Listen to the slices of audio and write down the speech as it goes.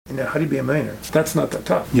how do you be a millionaire? That's not that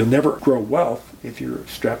tough. You'll never grow wealth if you're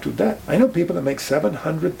strapped with debt. I know people that make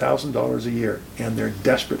 $700,000 a year and they're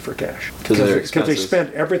desperate for cash because they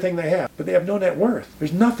spend everything they have, but they have no net worth.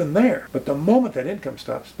 There's nothing there. But the moment that income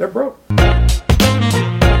stops, they're broke.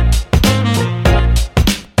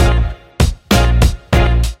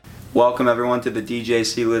 Welcome everyone to the DJ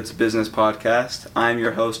Seelids Business Podcast. I'm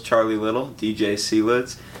your host Charlie Little, DJ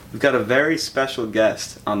Seelids. We've got a very special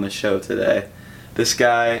guest on the show today. This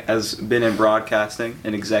guy has been in broadcasting,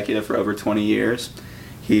 an executive for over 20 years.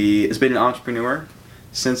 He has been an entrepreneur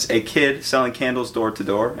since a kid, selling candles door to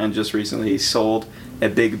door, and just recently he sold a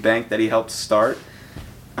big bank that he helped start.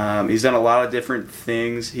 He's done a lot of different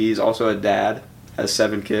things. He's also a dad, has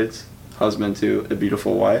 7 kids, husband to a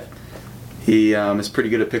beautiful wife. He is pretty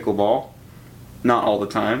good at pickleball. Not all the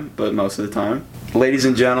time, but most of the time. Ladies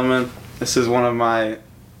and gentlemen, this is one of my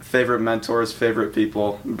favorite mentors, favorite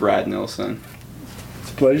people, Brad Nilsson.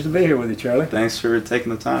 It's a pleasure to be here with you, Charlie. Thanks for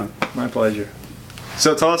taking the time. My pleasure.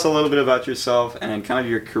 So tell us a little bit about yourself and kind of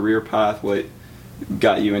your career path, what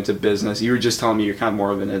got you into business. You were just telling me you're kind of more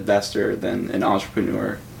of an investor than an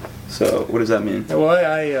entrepreneur. So what does that mean? Well,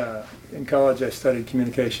 I in college I studied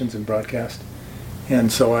communications and broadcast.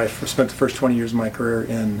 And so I spent the first 20 years of my career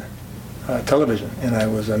in television, and I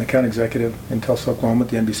was an account executive in Tulsa, Oklahoma,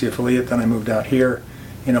 at the NBC affiliate. Then I moved out here,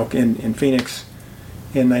 in Phoenix,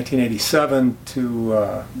 in 1987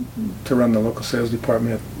 to run the local sales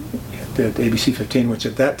department at ABC 15, which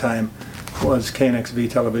at that time was KNXV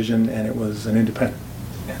Television, and it was an independent.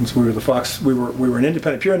 And so we were the Fox. We were an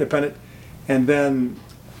independent, pure independent, and then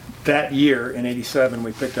that year in '87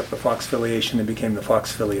 we picked up the Fox affiliation and became the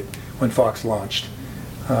Fox affiliate when Fox launched.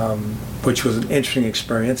 Which was an interesting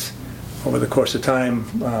experience. Over the course of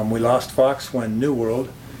time, we lost Fox when New World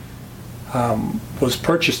was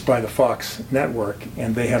purchased by the Fox network,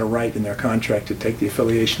 and they had a right in their contract to take the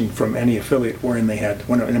affiliation from any affiliate in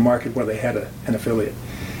a market where they had an affiliate.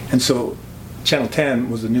 And so Channel 10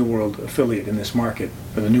 was the New World affiliate in this market,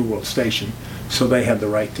 or the New World station, so they had the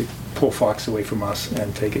right to pull Fox away from us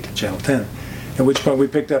and take it to Channel 10. At which point we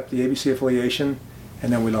picked up the ABC affiliation,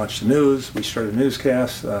 and then we launched the news. We started a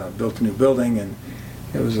newscast, built a new building, and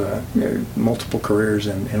it was multiple careers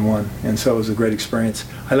in one. And so it was a great experience.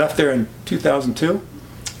 I left there in 2002,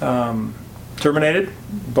 terminated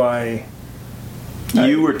by...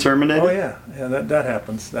 You were terminated? Oh yeah, that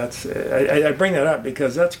happens. I bring that up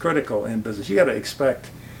because that's critical in business. You got to expect,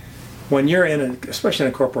 when you're especially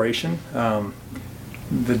in a corporation,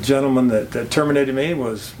 the gentleman that terminated me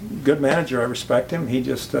was a good manager. I respect him. He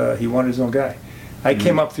just he wanted his own guy. I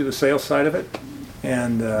came up through the sales side of it,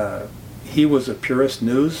 and he was a purist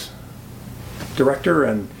news director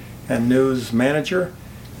and news manager,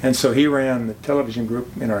 and so he ran the television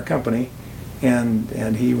group in our company,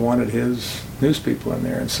 and he wanted his news people in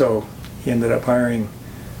there, and so he ended up hiring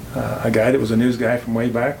a guy that was a news guy from way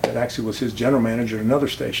back that actually was his general manager at another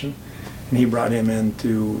station, and he brought him in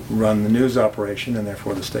to run the news operation and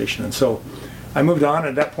therefore the station. And so I moved on.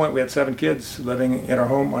 At that point, we had 7 kids living in our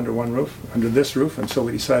home under this roof, and so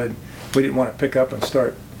we decided we didn't want to pick up and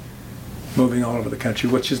start moving all over the country,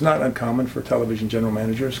 which is not uncommon for television general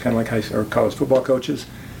managers, kind of like college football coaches.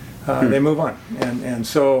 They move on, and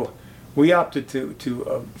so we opted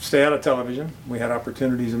to stay out of television. We had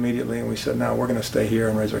opportunities immediately, and we said, no, we're going to stay here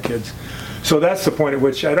and raise our kids. So that's the point at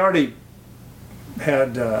which I'd already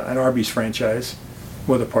had an Arby's franchise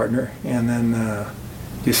with a partner, and then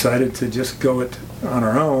decided to just go it on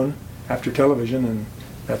our own after television, and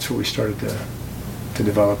that's where we started to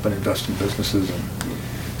develop and invest in businesses. And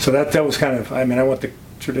so that was kind of, I went the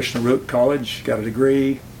traditional route, college, got a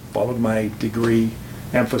degree, followed my degree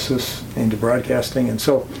emphasis into broadcasting, and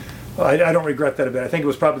so I don't regret that a bit. I think it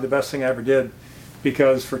was probably the best thing I ever did,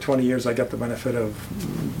 because for 20 years I got the benefit of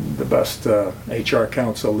the best HR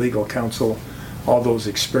counsel, legal counsel, all those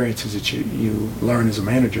experiences that you learn as a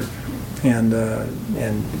manager. And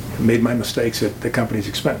made my mistakes at the company's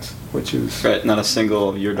expense, which is... Right, not a single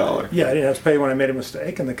of your dollar. Yeah, I didn't have to pay when I made a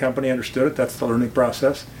mistake, and the company understood it. That's the learning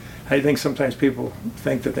process. I think sometimes people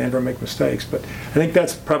think that they never make mistakes, but I think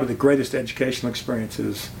that's probably the greatest educational experience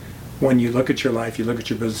is when you look at your life, you look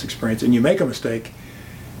at your business experience, and you make a mistake.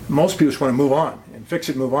 Most people just want to move on and fix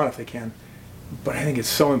it and move on if they can. But I think it's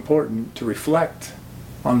so important to reflect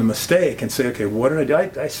on the mistake and say, okay, what did I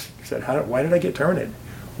do? I said, why did I get terminated?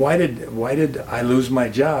 Why did I lose my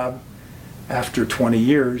job after 20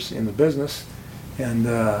 years in the business? And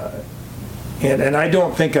I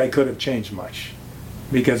don't think I could have changed much,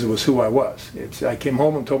 because it was who I was. I came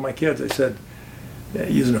home and told my kids, I said,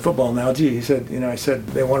 using a football analogy, I said,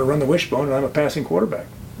 they want to run the wishbone and I'm a passing quarterback.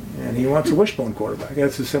 and he wants a wishbone quarterback.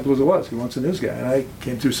 That's as simple as it was. He wants a news guy, and I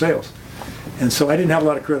came through sales. And so I didn't have a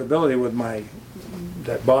lot of credibility with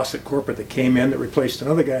that boss at corporate that came in that replaced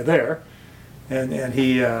another guy there. And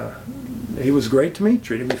he was great to me,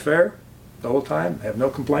 treated me fair the whole time, have no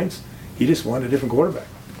complaints. He just wanted a different quarterback.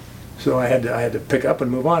 So I had to pick up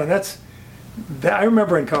and move on. And I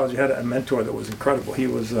remember in college I had a mentor that was incredible. He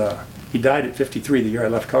died at 53 the year I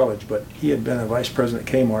left college, but he had been a vice president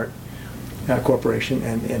at Kmart Corporation,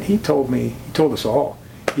 and he told us all,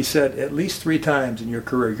 he said, at least 3 times in your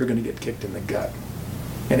career you're going to get kicked in the gut.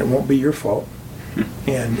 And it won't be your fault.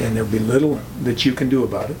 And there'll be little that you can do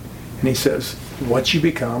about it. And he says, what you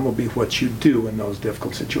become will be what you do in those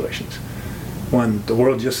difficult situations. When the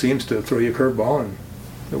world just seems to throw you a curveball and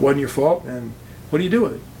it wasn't your fault, and what do you do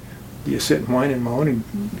with it? Do you sit and whine and moan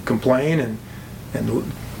and complain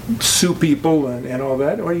and sue people and all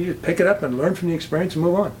that? Or you pick it up and learn from the experience and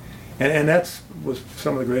move on? And that was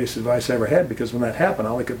some of the greatest advice I ever had, because when that happened,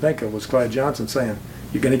 all I could think of was Clyde Johnson saying,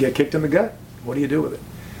 you're going to get kicked in the gut. What do you do with it?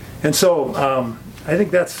 And so I think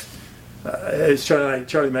that's, as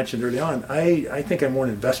Charlie mentioned early on, I think I'm more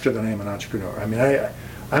an investor than I am an entrepreneur. I mean,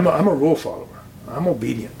 I'm a rule follower. I'm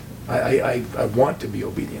obedient. I want to be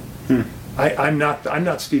obedient. I'm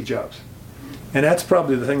not Steve Jobs. And that's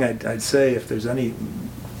probably the thing I'd say, if there's any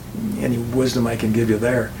wisdom I can give you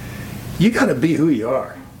there. You got to be who you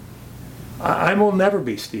are. I will never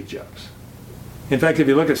be Steve Jobs. In fact, if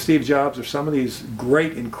you look at Steve Jobs or some of these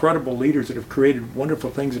great, incredible leaders that have created wonderful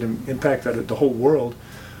things that have impacted the whole world,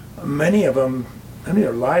 many of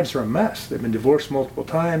their lives are a mess. They've been divorced multiple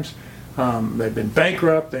times. They've been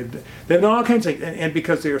bankrupt. They've done all kinds of things. And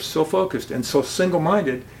because they are so focused and so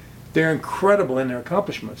single-minded, they're incredible in their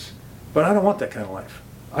accomplishments. But I don't want that kind of life.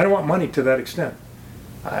 I don't want money to that extent.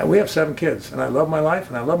 We have 7 kids, and I love my life,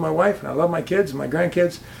 and I love my wife, and I love my kids and my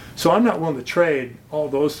grandkids. So I'm not willing to trade all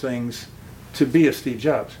those things to be a Steve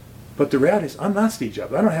Jobs. But the reality is, I'm not Steve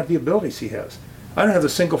Jobs. I don't have the abilities he has. I don't have the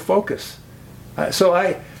single focus. So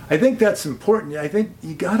I think that's important. I think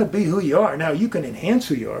you got to be who you are. Now, you can enhance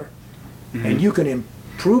who you are, and you can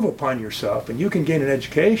improve upon yourself, and you can gain an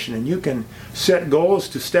education, and you can set goals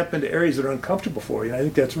to step into areas that are uncomfortable for you. And I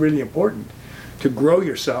think that's really important, to grow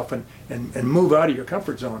yourself and move out of your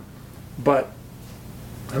comfort zone. But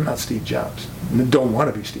I'm not Steve Jobs. I don't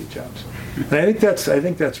want to be Steve Jobs. And I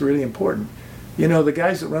think that's really important. You know, the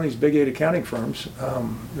guys that run these big 8 accounting firms,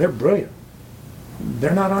 they're brilliant.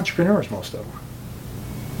 They're not entrepreneurs, most of them.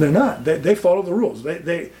 They're not. They follow the rules.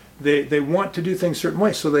 They want to do things a certain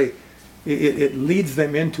way, so it leads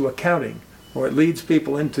them into accounting, or it leads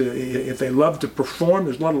people into, if they love to perform,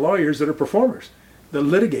 there's a lot of lawyers that are performers. The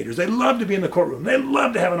litigators, they love to be in the courtroom. They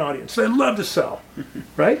love to have an audience. They love to sell,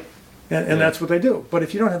 right? And that's what they do. But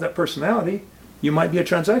if you don't have that personality, you might be a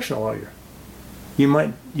transactional lawyer.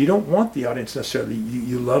 You don't want the audience necessarily.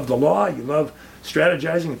 You love the law, you love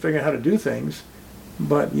strategizing and figuring out how to do things,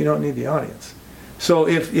 but you don't need the audience. So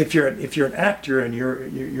if you're an actor and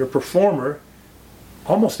you're a performer,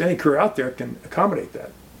 almost any career out there can accommodate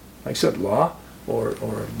that. Like I said, law, or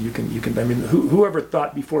you can. I mean, whoever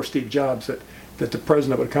thought before Steve Jobs that the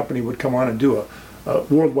president of a company would come on and do a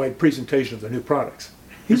worldwide presentation of their new products?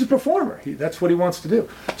 He's a performer. That's what he wants to do.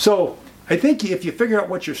 So I think if you figure out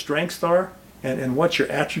what your strengths are and what your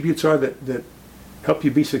attributes are that help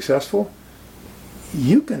you be successful,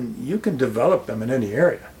 you can develop them in any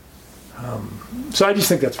area. So I just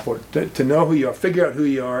think that's important, to know who you are, figure out who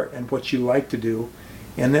you are and what you like to do,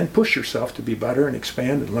 and then push yourself to be better and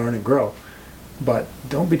expand and learn and grow. But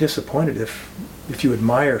don't be disappointed if you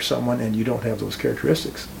admire someone and you don't have those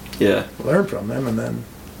characteristics. Yeah. Learn from them and then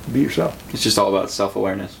be yourself. It's just all about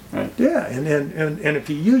self-awareness, right? Yeah, and if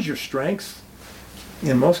you use your strengths,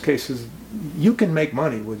 in most cases, you can make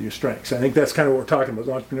money with your strengths. I think that's kind of what we're talking about,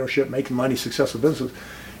 entrepreneurship, making money, successful businesses.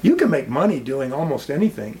 You can make money doing almost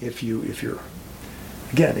anything if you're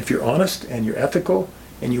honest and you're ethical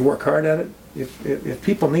and you work hard at it. If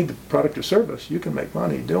people need the product or service, you can make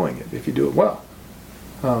money doing it if you do it well.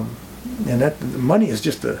 And that money is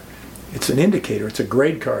just it's an indicator, it's a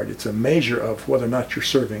grade card, it's a measure of whether or not you're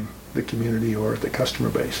serving the community or the customer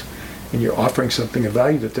base. And you're offering something of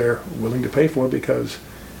value that they're willing to pay for because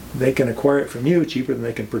they can acquire it from you cheaper than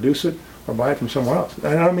they can produce it or buy it from somewhere else.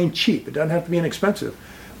 And I don't mean cheap, it doesn't have to be inexpensive,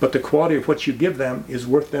 but the quality of what you give them is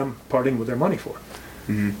worth them parting with their money for.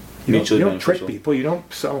 Mm-hmm. You don't trick people, you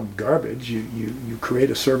don't sell them garbage, you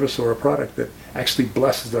create a service or a product that actually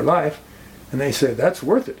blesses their life, and they say, that's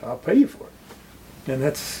worth it, I'll pay you for it. And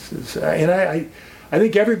I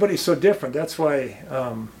think everybody's so different. That's why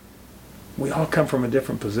we all come from a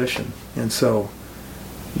different position. And so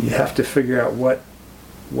you have to figure out what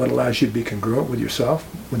what allows you to be congruent with yourself,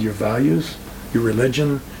 with your values, your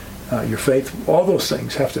religion, your faith. All those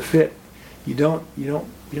things have to fit. You're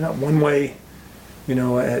not one way, in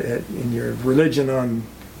your religion on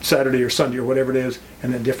Saturday or Sunday or whatever it is,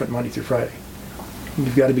 and then different Monday through Friday.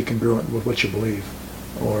 You've got to be congruent with what you believe,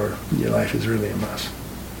 or your life is really a mess.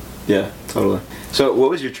 Yeah, totally. So what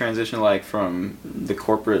was your transition like from the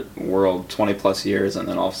corporate world 20 plus years and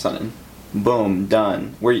then all of a sudden, boom,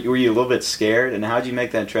 done? Were you a little bit scared, and how did you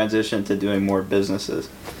make that transition to doing more businesses?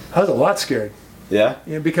 I was a lot scared. Yeah?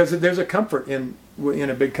 Yeah, because there's a comfort in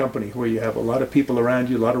a big company where you have a lot of people around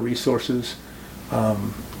you, a lot of resources.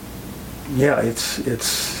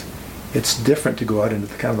 It's different to go out into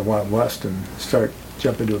the kind of the Wild West and start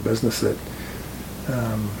jumping into a business that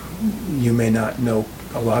you may not know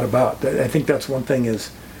a lot about. I think that's one thing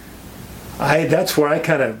is, that's where I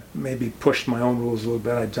kind of maybe pushed my own rules a little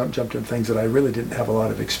bit. I jumped in things that I really didn't have a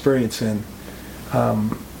lot of experience in.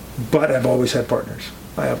 But I've always had partners.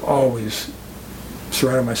 I have always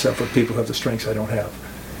surrounded myself with people who have the strengths I don't have.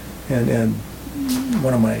 And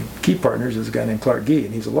one of my key partners is a guy named Clark Gee,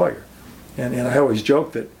 and he's a lawyer. And I always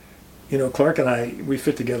joke that, Clark and I, we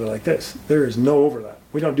fit together like this. There is no overlap.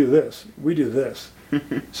 We don't do this. We do this.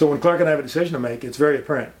 So when Clark and I have a decision to make, it's very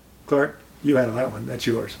apparent. Clark, you handle that one. That's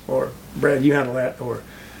yours. Or Brad, you handle that. Or,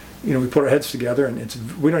 we put our heads together, and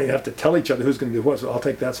we don't even have to tell each other who's going to do what. So I'll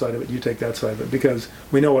take that side of it. You take that side of it, because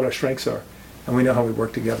we know what our strengths are, and we know how we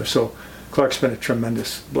work together. So Clark's been a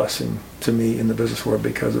tremendous blessing to me in the business world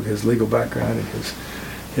because of his legal background and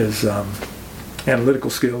his analytical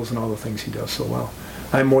skills and all the things he does so well.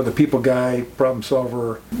 I'm more the people guy, problem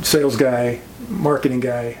solver, sales guy, marketing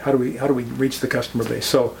guy. How do we reach the customer base?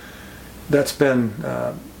 So that's been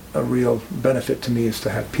a real benefit to me, is to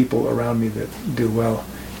have people around me that do well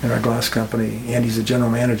in our glass company. Andy's the general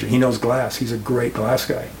manager. He knows glass. He's a great glass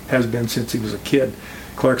guy. Has been since he was a kid.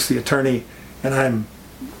 Clark's the attorney, and I'm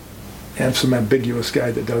some ambiguous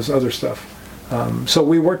guy that does other stuff. So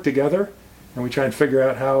we work together, and we try and figure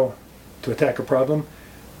out how to attack a problem.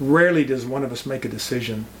 Rarely does one of us make a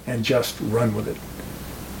decision and just run with it.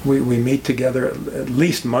 We meet together at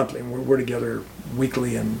least monthly. We're together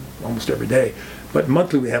weekly and almost every day. But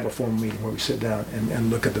monthly we have a formal meeting where we sit down and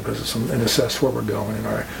look at the business and assess where we're going and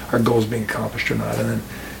our goals being accomplished or not. And then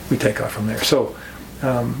we take off from there. So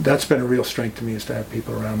that's been a real strength to me, is to have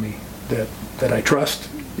people around me that I trust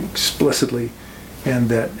explicitly and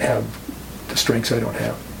that have the strengths I don't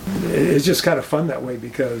have. It's just kind of fun that way,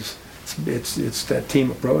 because it's that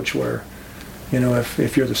team approach where,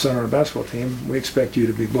 if you're the center of a basketball team, we expect you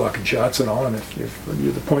to be blocking shots and all, and if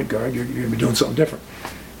you're the point guard, you're going to be doing something different.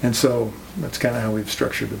 And so that's kind of how we've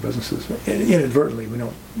structured the businesses. Inadvertently,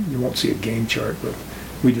 you won't see a game chart, but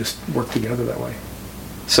we just work together that way.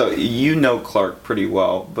 So you know Clark pretty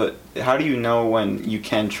well, but how do you know when you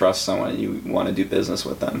can trust someone and you want to do business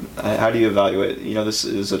with them? How do you evaluate, this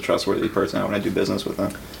is a trustworthy person, I want to do business with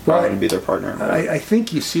them, I want to be their partner? I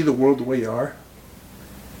think you see the world the way you are.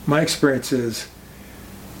 My experience is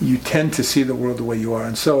you tend to see the world the way you are.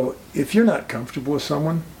 And so if you're not comfortable with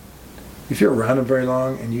someone, if you're around them very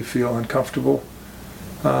long and you feel uncomfortable,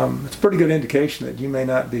 it's a pretty good indication that you may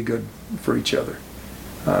not be good for each other.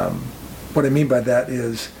 What I mean by that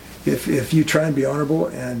is, if you try and be honorable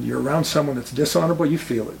and you're around someone that's dishonorable, you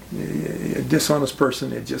feel it. A dishonest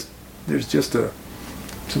person,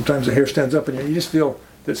 sometimes the hair stands up and you just feel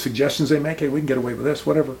that suggestions they make, hey, we can get away with this,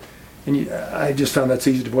 whatever. And I just found that's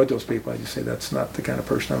easy to avoid those people. I just say that's not the kind of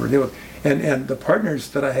person I want to deal with. And the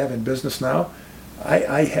partners that I have in business now,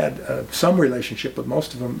 I had some relationship with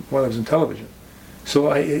most of them while I was in television. So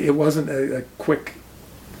it wasn't a quick,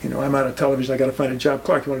 I'm out of television, I got to find a job.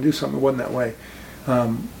 Clark, you want to do something? It wasn't that way.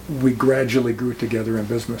 We gradually grew together in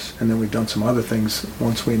business, and then we've done some other things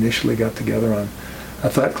once we initially got together on. I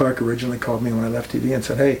thought Clark originally called me when I left TV and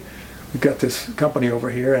said, hey, we've got this company over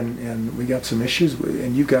here, and we got some issues,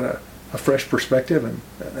 and you've got a fresh perspective and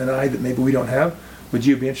an eye that maybe we don't have. Would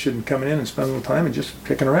you be interested in coming in and spending a little time and just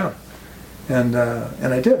kicking around? And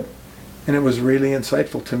I did. And it was really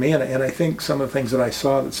insightful to me, and I think some of the things that I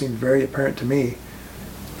saw that seemed very apparent to me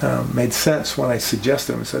made sense when I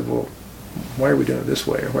suggested them and said, well, why are we doing it this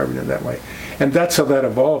way, or why are we doing it that way? And that's how that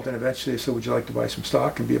evolved, and eventually they said, would you like to buy some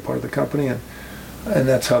stock and be a part of the company? And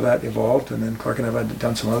that's how that evolved, and then Clark and I have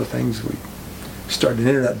done some other things. We started an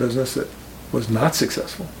internet business that was not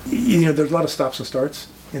successful. There's a lot of stops and starts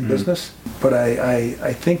in business, but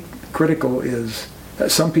I think critical is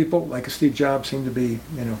some people, like Steve Jobs, seem to be,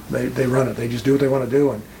 they run it. They just do what they want to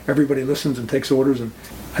do, and everybody listens and takes orders, and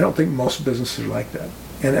I don't think most businesses are like that.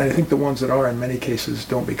 And I think the ones that are, in many cases,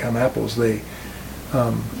 don't become apples. They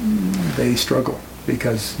struggle.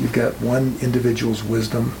 because you've got one individual's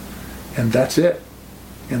wisdom, and that's it.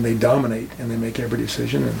 And they dominate, and they make every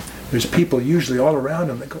decision. And there's people usually all around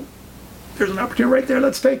them that go, "There's an opportunity right there.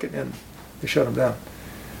 Let's take it," and they shut them down.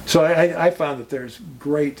 So I found that there's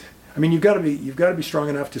great. I mean, you've got to be strong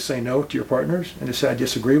enough to say no to your partners and to say I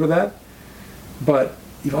disagree with that. But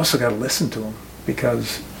you've also got to listen to them,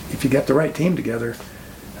 because if you get the right team together,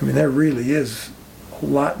 I mean, there really is a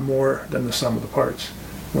lot more than the sum of the parts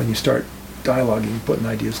when you start dialoguing, putting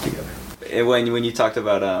ideas together. And when you talked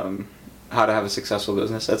about how to have a successful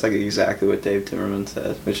business, that's like exactly what Dave Timmerman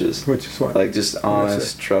said, which is what? Like just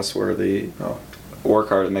honest, trustworthy, work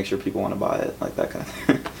hard to make sure people want to buy it, like that kind of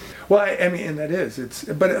thing. Well, I mean, and that is,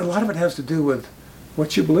 but a lot of it has to do with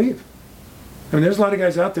what you believe. I mean, there's a lot of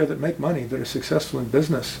guys out there that make money, that are successful in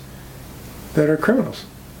business, that are criminals.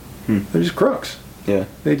 They're just crooks. Yeah.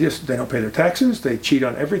 They don't pay their taxes, they cheat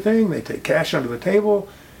on everything, they take cash under the table,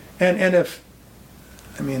 and if,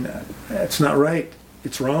 I mean, that's not right.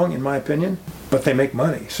 It's wrong, in my opinion, but they make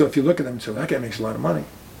money. So if you look at them and say, that guy makes a lot of money.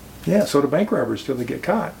 Yeah, so do bank robbers till they get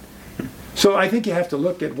caught. So I think you have to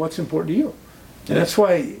look at what's important to you. And that's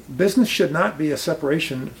why business should not be a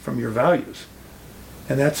separation from your values.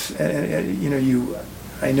 And that's,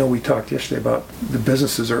 I know we talked yesterday about the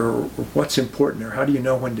businesses or what's important, or how do you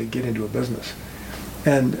know when to get into a business.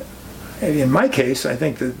 And in my case, I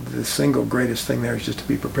think that the single greatest thing there is just to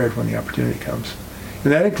be prepared when the opportunity comes.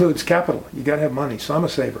 And that includes capital. You got to have money. So I'm a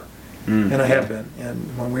saver, and I have been.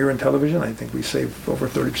 And when we were in television, I think we saved over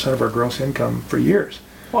 30% of our gross income for years.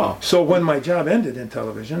 Wow. So when my job ended in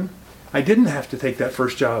television, I didn't have to take that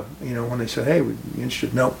first job. When they said, "Hey, you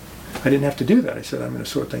interested?" No, I didn't have to do that. I said, "I'm going to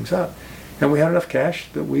sort things out," and we had enough cash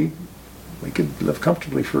that we could live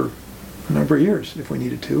comfortably for a number of years if we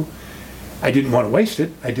needed to. I didn't want to waste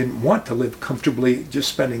it. I didn't want to live comfortably just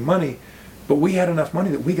spending money, but we had enough money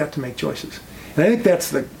that we got to make choices. And I think that's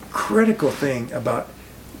the critical thing about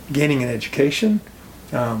gaining an education,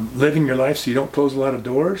 living your life so you don't close a lot of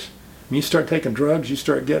doors. When you start taking drugs, you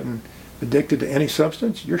start getting addicted to any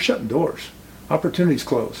substance, you're shutting doors. Opportunities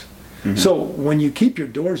close. So when you keep your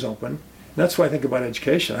doors open, that's why I think about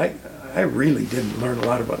education. I really didn't learn a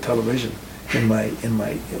lot about television in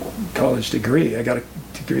my college degree. I got a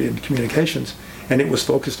degree in communications, and it was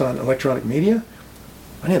focused on electronic media.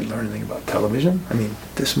 I didn't learn anything about television. I mean,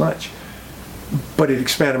 this much. But it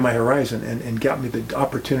expanded my horizon and got me the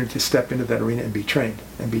opportunity to step into that arena and be trained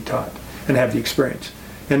and be taught and have the experience.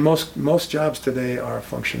 And most jobs today are a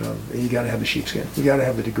function of, you got to have the sheepskin. You got to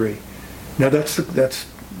have the degree. Now that's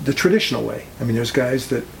the traditional way. I mean, there's guys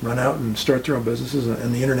that run out and start their own businesses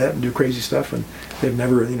on the internet and do crazy stuff, and they've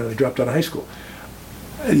never, they dropped out of high school.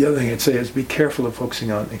 The other thing I'd say is be careful of focusing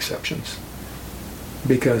on exceptions,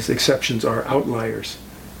 because exceptions are outliers.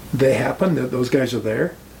 They happen, those guys are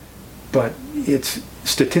there, but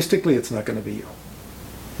statistically it's not going to be you.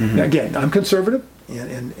 Now, again, I'm conservative,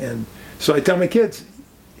 and so I tell my kids,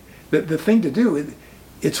 the thing to do,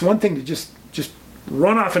 it's one thing to just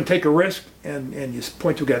run off and take a risk, and you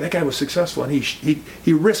point to a guy, that guy was successful, and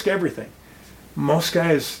he risked everything. Most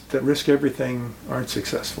guys that risk everything aren't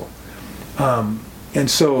successful. And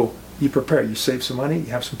so you prepare, you save some money, you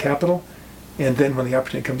have some capital, and then when the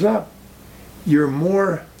opportunity comes up,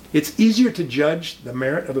 it's easier to judge the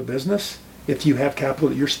merit of a business if you have capital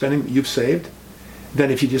that you're spending, that you've saved, than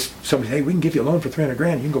if somebody, hey, we can give you a loan for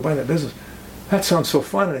 $300,000, you can go buy that business. That sounds so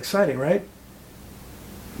fun and exciting, right?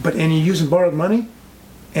 And you're using borrowed money,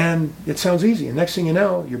 and it sounds easy. And next thing you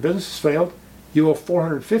know, your business has failed, you owe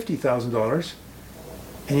 $450,000,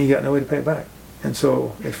 and you got no way to pay it back. And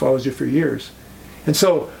so it follows you for years. And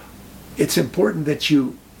so it's important that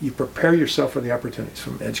you prepare yourself for the opportunities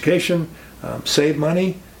from education, save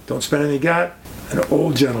money, don't spend anything you got. An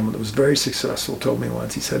old gentleman that was very successful told me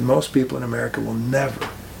once, he said, most people in America will never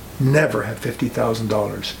have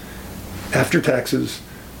 $50,000 after taxes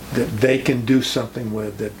that they can do something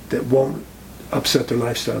with that won't upset their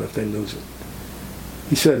lifestyle if they lose it.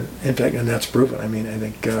 He said, in fact, and that's proven. I mean, I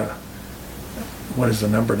think, what is the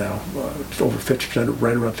number now? It's over 50%,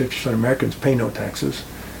 right around 50% of Americans pay no taxes,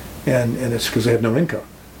 and it's because they have no income.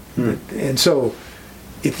 And so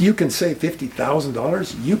if you can save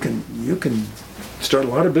 $50,000, you can start a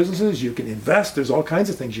lot of businesses, you can invest, there's all kinds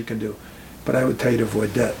of things you can do. But I would tell you to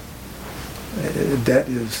avoid debt. Debt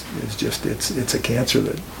is just, it's a cancer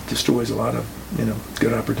that destroys a lot of,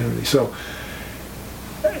 good opportunities. So,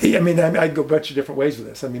 I mean, I'd go a bunch of different ways with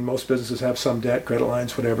this. I mean, most businesses have some debt, credit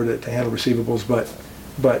lines, whatever, to handle receivables,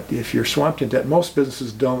 but if you're swamped in debt, most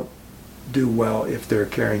businesses don't do well if they're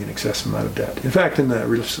carrying an excessive amount of debt. In fact, in the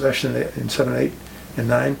recession in 7, 8, and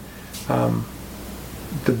 9,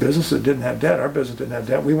 the business that didn't have debt, our business didn't have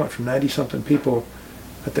debt. We went from 90-something people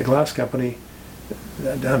at the glass company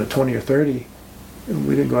down to 20 or 30. And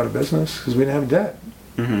we didn't go out of business because we didn't have debt.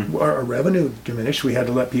 Mm-hmm. Our revenue diminished. We had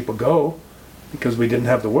to let people go because we didn't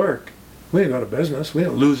have the work. We didn't go out of business. We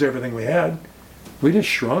didn't lose everything we had. We just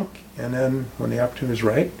shrunk, and then when the opportunity was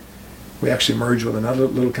right, we actually merged with another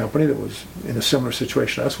little company that was in a similar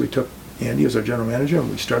situation to us. We took Andy as our general manager,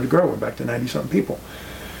 and we started to grow. We're back to 90-something people.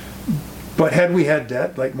 But had we had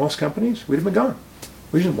debt, like most companies, we'd have been gone.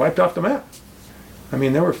 We just wiped off the map. I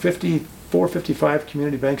mean, there were 54, 55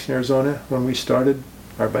 community banks in Arizona when we started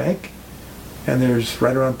our bank, and there's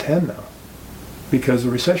right around 10 now, because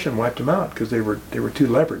the recession wiped them out because they were too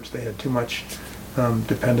leveraged. They had too much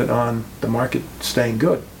dependent on the market staying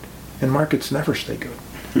good, and markets never stay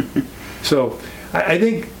good. So I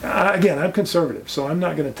think, again, I'm conservative, so I'm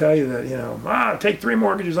not going to tell you that, take 3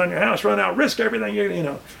 mortgages on your house, run out, risk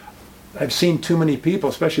everything, I've seen too many people,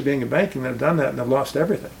 especially being in banking, that have done that and have lost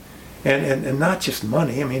everything. And not just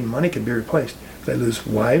money. I mean, money can be replaced. They lose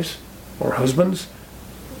wives or husbands,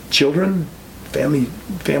 children,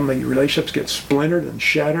 family relationships get splintered and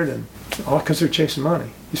shattered, and all because they're chasing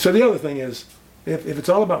money. So the other thing is, if it's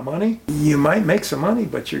all about money, you might make some money,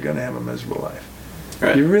 but you're going to have a miserable life.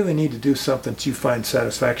 Right. You really need to do something that you find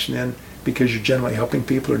satisfaction in because you're generally helping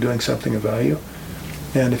people or doing something of value.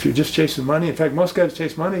 And if you're just chasing money, in fact, most guys who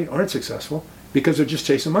chase money aren't successful because they're just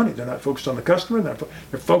chasing money. They're not focused on the customer.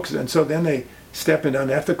 They're focused, and so then they step into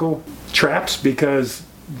unethical traps because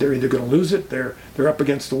they're either going to lose it, they're up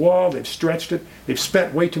against the wall, they've stretched it, they've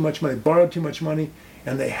spent way too much money, borrowed too much money,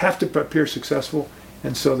 and they have to appear successful,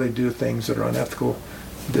 and so they do things that are unethical,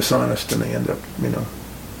 dishonest, and they end up,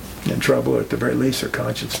 in trouble, or at the very least their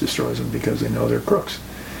conscience destroys them because they know they're crooks.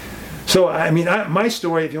 So I mean, my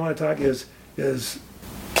story, if you want to talk, is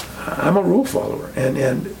I'm a rule follower,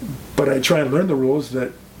 but I try and learn the rules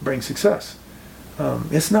that bring success.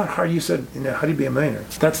 It's not hard. You said, how do you be a millionaire?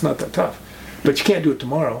 That's not that tough, but you can't do it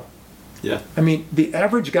tomorrow. Yeah. I mean, the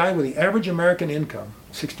average guy with the average American income,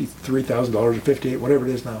 $63,000 or $58,000, whatever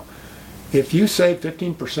it is now, if you save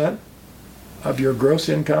 15% of your gross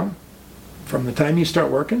income from the time you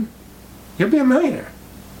start working, you'll be a millionaire.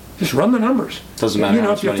 Just run the numbers. Doesn't matter how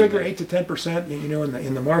much if you money figure you 8 to 10%,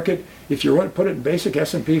 in the market, if you put it in basic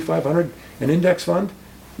S&P 500, an index fund,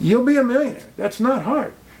 you'll be a millionaire. That's not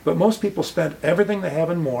hard. But most people spend everything they have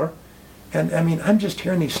and more. And I mean, I'm just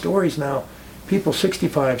hearing these stories now. People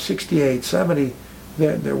 65, 68, 70,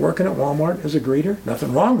 they're working at Walmart as a greeter.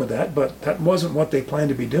 Nothing wrong with that, but that wasn't what they planned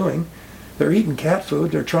to be doing. They're eating cat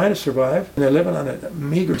food. They're trying to survive. And they're living on a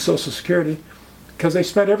meager Social Security because they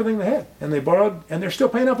spent everything they had. And they borrowed, and they're still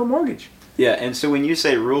paying off a mortgage. Yeah, and so when you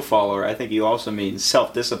say rule follower, I think you also mean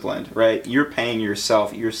self-disciplined, right? You're paying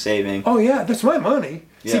yourself, you're saving. Oh yeah, that's my money.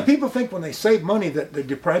 Yeah. See, people think when they save money that they're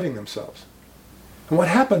depriving themselves. And what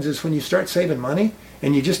happens is when you start saving money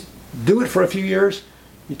and you just do it for a few years,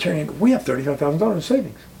 you turn and go, we have $35,000 in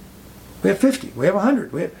savings. We have 50, we have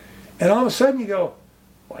 100. And all of a sudden you go,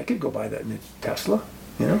 well, I could go buy that new Tesla,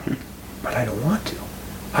 but I don't want to.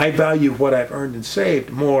 I value what I've earned and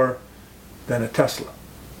saved more than a Tesla.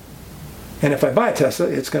 And if I buy a Tesla,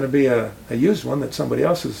 it's going to be a used one that somebody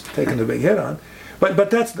else has taken the big hit on.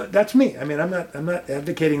 But that's me. I mean, I'm not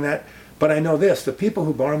advocating that. But I know this: the people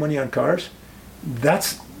who borrow money on cars,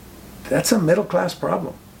 that's a middle class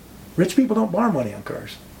problem. Rich people don't borrow money on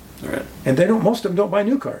cars, Right. and they don't. Most of them don't buy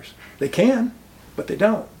new cars. They can, but they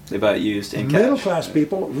don't. They buy it used in cash. Middle class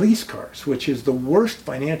people lease cars, which is the worst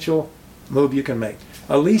financial move you can make.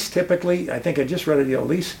 A lease typically, I think I just read a deal.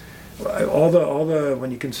 Lease. All the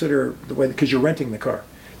when you consider the way, because you're renting the car,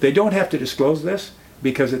 they don't have to disclose this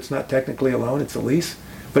because it's not technically a loan, it's a lease,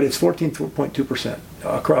 but it's 14.2%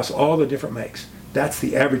 across all the different makes. That's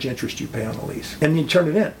the average interest you pay on a lease, and you turn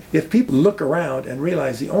it in. If people look around and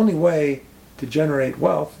realize the only way to generate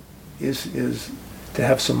wealth is to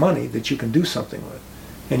have some money that you can do something with,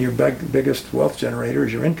 and your biggest wealth generator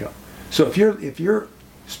is your income. So if you're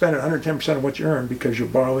spending 110% of what you earn because you're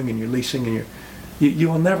borrowing and you're leasing and you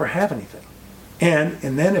will never have anything.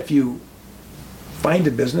 And then if you find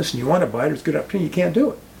a business and you want to buy it, it's a good opportunity, you can't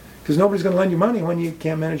do it. Because nobody's going to lend you money when you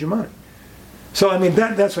can't manage your money. So I mean,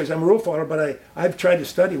 that's why I'm a rule follower, but I've tried to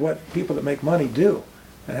study what people that make money do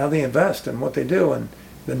and how they invest and what they do. And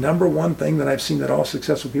the number one thing that I've seen that all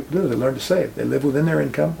successful people do is they learn to save. They live within their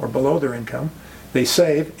income or below their income. They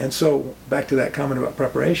save. And so back to that comment about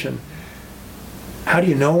preparation, how do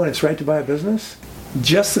you know when it's right to buy a business?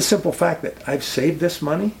 Just the simple fact that I've saved this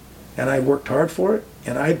money and I worked hard for it,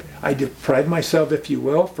 and I deprived myself, if you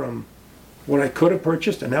will, from what I could have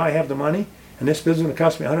purchased, and now I have the money, and this business is going to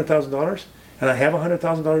cost me $100,000, and I have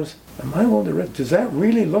 $100,000, am I willing to risk? Does that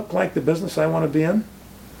really look like the business I want to be in?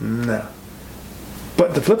 No.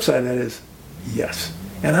 But the flip side of that is, yes.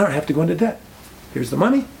 And I don't have to go into debt. Here's the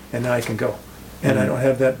money, and now I can go. And I don't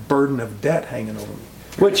have that burden of debt hanging over me,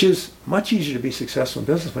 which is much easier to be successful in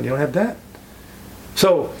business when you don't have debt.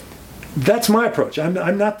 So that's my approach.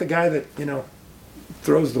 I'm not the guy that,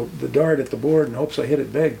 throws the dart at the board and hopes I hit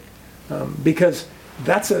it big, because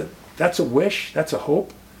that's a wish, that's a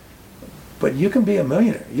hope. But you can be a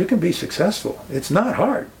millionaire. You can be successful. It's not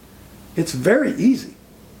hard. It's very easy.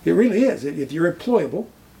 It really is. If you're employable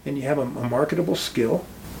and you have a marketable skill,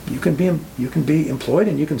 you can be employed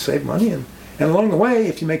and you can save money. And along the way,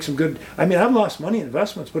 if you make some good, I've lost money in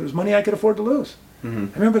investments, but it was money I could afford to lose. I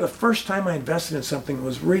remember the first time I invested in something that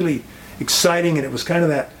was really exciting, and it was kind of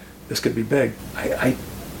that, this could be big. I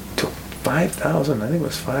took $5,000, I think it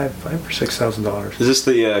was $5,000 or $6,000. Is this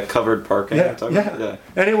the covered parking? Yeah.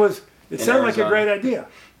 And it sounded like a great idea.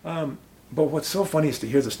 But what's so funny is to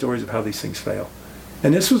hear the stories of how these things fail.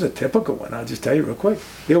 And this was a typical one. I'll just tell you real quick.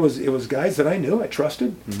 It was guys that I knew, I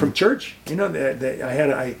trusted from church.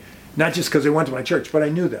 Not just because they went to my church, but I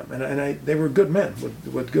knew them, and they were good men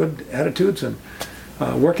with good attitudes and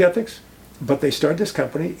work ethics. But they started this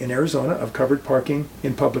company in Arizona of covered parking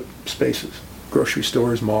in public spaces, grocery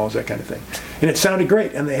stores, malls, that kind of thing. And it sounded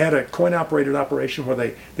great. And they had a coin-operated operation where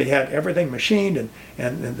they had everything machined,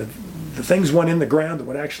 and the things went in the ground that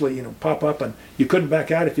would actually pop up, and you couldn't back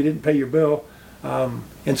out if you didn't pay your bill.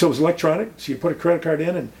 And so it was electronic, so you put a credit card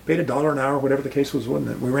in and paid $1 an hour, whatever the case was.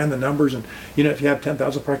 And we ran the numbers, and if you have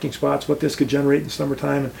 10,000 parking spots, what this could generate in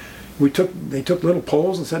summertime. And they took little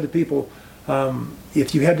polls and said to people,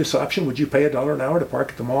 if you had this option, would you pay $1 an hour to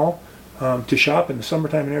park at the mall to shop in the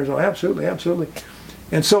summertime in Arizona? Absolutely, absolutely.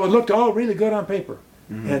 And so it looked all really good on paper.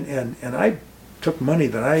 And I took money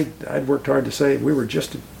that I'd worked hard to save. We were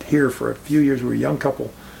just here for a few years. We were a young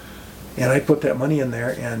couple, and I put that money in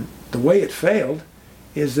there. And the way it failed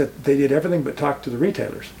is that they did everything but talk to the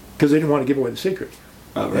retailers because they didn't want to give away the secret.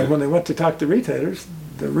 Oh, right. And when they went to talk to retailers,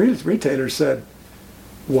 the retailers said,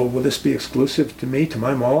 well, will this be exclusive to me, to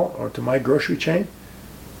my mall, or to my grocery chain?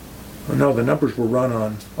 Well, no, the numbers were run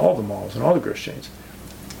on all the malls and all the grocery chains.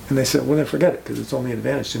 And they said, well, then forget it, because it's only an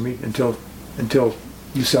advantage to me until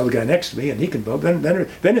you sell the guy next to me and he can build. Then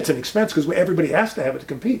it's an expense because everybody has to have it to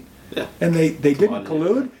compete. Yeah. And they didn't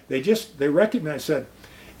collude. They recognized, said,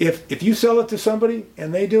 if you sell it to somebody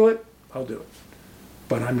and they do it, I'll do it.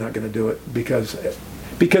 But I'm not going to do it because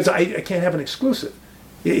I can't have an exclusive.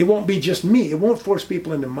 It won't be just me. It won't force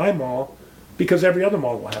people into my mall because every other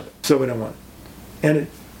mall will have it. So we don't want it. And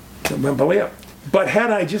it went belly up. But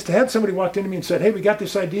had I just had somebody walked into me and said, hey, we got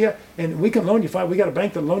this idea and we can loan you we got a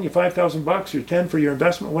bank that'll loan you $5,000 or 10 for your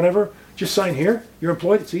investment, whatever, just sign here. You're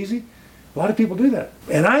employed. It's easy. A lot of people do that.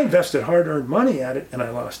 And I invested hard-earned money at it and I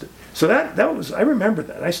lost it. So that was, I remember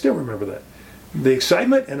that. I still remember that. The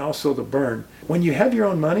excitement and also the burn. When you have your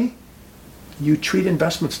own money, you treat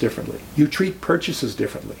investments differently. You treat purchases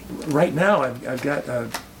differently. Right now, I've got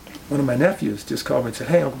one of my nephews just called me and said,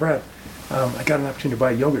 hey, Uncle Brad, I got an opportunity to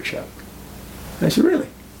buy a yogurt shop. And I said, really?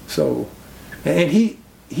 So, and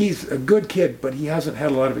he's a good kid, but he hasn't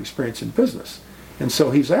had a lot of experience in business. And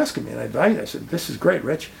so he's asking me, and I said, this is great,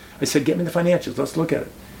 Rich. I said, get me the financials. Let's look at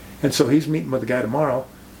it. And so he's meeting with the guy tomorrow.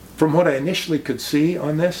 From what I initially could see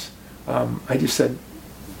on this, I just said,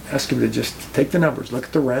 ask him to just take the numbers, look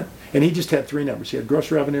at the rent. And he just had three numbers. He had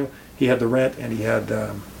gross revenue, he had the rent, and he had,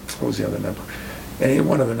 what was the other number? And he had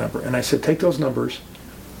one other number. And I said, take those numbers.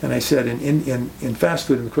 And I said, in fast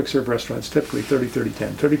food, in the quick serve restaurants, typically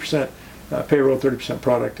 30-30-10. 30% payroll, 30%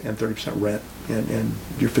 product, and 30% rent in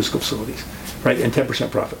your physical facilities, right? And 10%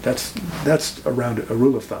 profit. That's around a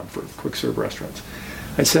rule of thumb for quick serve restaurants.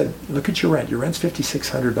 I said, look at your rent. Your rent's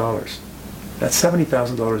 $5,600. That's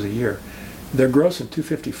 $70,000 a year. They're grossing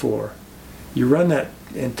 $254. You run that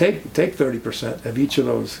and take 30% of each of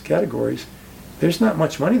those categories. There's not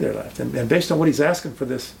much money there left. And based on what he's asking for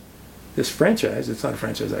this franchise, it's not a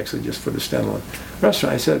franchise actually, just for the standalone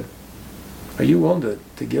restaurant, I said, are you willing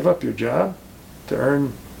to give up your job to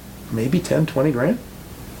earn maybe 10, 20 grand?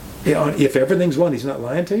 If everything's one, he's not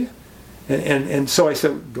lying to you. And so I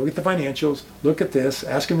said, go get the financials, look at this,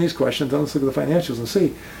 ask him these questions, then let's look at the financials and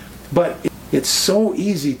see. But it's so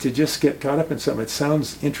easy to just get caught up in something. It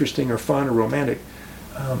sounds interesting or fun or romantic.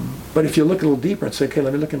 But if you look a little deeper and say, okay,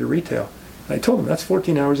 let me look into retail. And I told him that's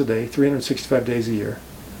 14 hours a day, 365 days a year.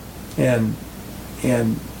 And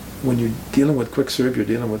when you're dealing with quick serve, you're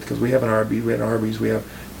dealing with, because we have Arby's, we have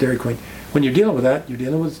Dairy Queen. When you're dealing with that, you're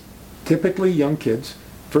dealing with typically young kids,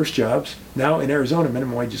 first jobs. Now in Arizona,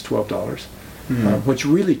 minimum wage is $12, which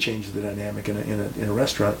really changes the dynamic in a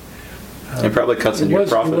restaurant. It probably cuts into your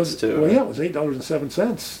profits too. Well, yeah, it was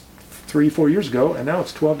 $8.07 3-4 years ago, and now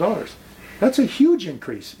it's $12. That's a huge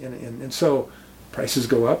increase, and so prices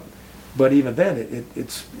go up. But even then,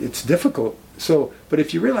 it's difficult. So, but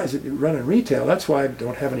if you realize that you're running retail, that's why I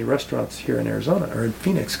don't have any restaurants here in Arizona or in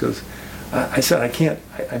Phoenix, because I said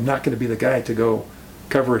I'm not going to be the guy to go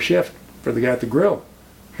cover a shift for the guy at the grill.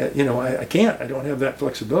 I can't. I don't have that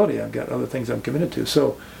flexibility. I've got other things I'm committed to.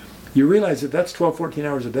 So you realize that that's 12, 14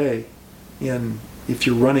 hours a day if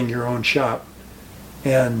you're running your own shop,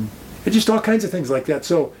 and it's just all kinds of things like that.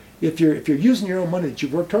 So if you're using your own money that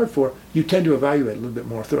you've worked hard for, you tend to evaluate a little bit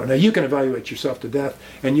more thorough. Now you can evaluate yourself to death,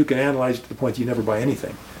 and you can analyze it to the point that you never buy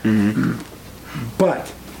anything. Mm-hmm.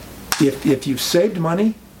 But if you've saved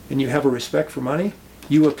money and you have a respect for money,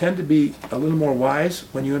 you will tend to be a little more wise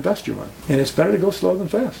when you invest your money. And it's better to go slow than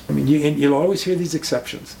fast. I mean, you'll always hear these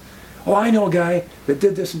exceptions. Oh, I know a guy that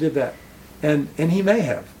did this and did that. And he may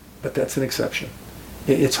have, but that's an exception.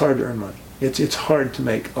 It's hard to earn money. It's hard to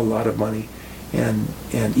make a lot of money. And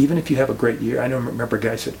even if you have a great year, I remember a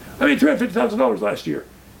guy said, I made $350,000 last year.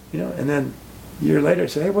 And then a year later I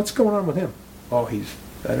said, hey, what's going on with him? Oh,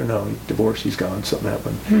 I don't know, he's divorced, he's gone, something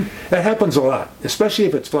happened. That happens a lot, especially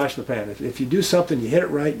if it's flash in the pan. If you do something, you hit it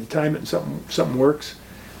right, you time it, and something works,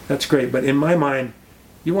 that's great. But in my mind,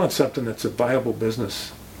 you want something that's a viable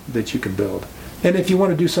business that you can build. And if you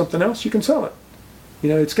want to do something else, you can sell it.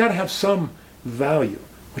 It's got to have some value,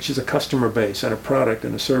 which is a customer base and a product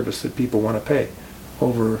and a service that people want to pay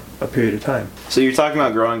over a period of time. So you're talking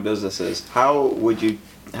about growing businesses. How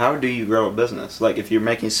do you grow a business? Like if you're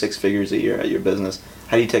making 6 figures a year at your business,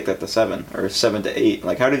 how do you take that to 7 or 7 to 8?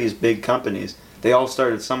 Like how do these big companies, they all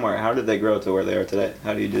started somewhere, how did they grow to where they are today?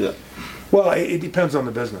 How do you do that? Well, it depends on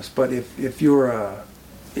the business. But if you're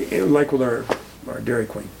like with our Dairy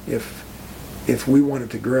Queen, if we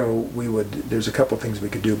wanted to grow, there's a couple things we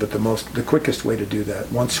could do, but the quickest way to do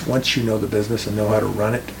that, once you know the business and know how to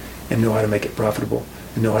run it and know how to make it profitable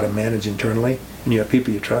and know how to manage internally, and you have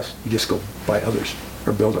people you trust, you just go buy others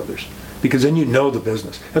or build others, because then you know the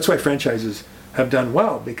business. That's why franchises have done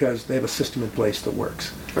well, because they have a system in place that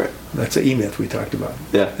works. Right. That's the E-Myth we talked about.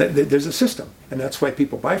 Yeah. There's a system, and that's why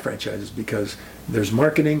people buy franchises, because there's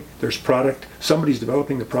marketing, there's product, somebody's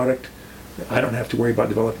developing the product. I don't have to worry about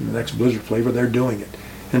developing the next Blizzard flavor, they're doing it.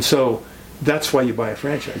 And so that's why you buy a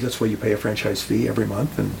franchise. That's why you pay a franchise fee every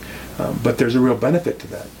month, but there's a real benefit to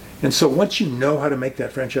that. And so once you know how to make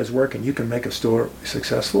that franchise work and you can make a store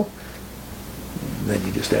successful, then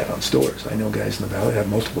you just add on stores. I know guys in the Valley have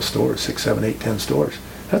multiple stores, 6, 7, 8, 10 stores.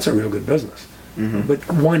 That's a real good business. Mm-hmm. But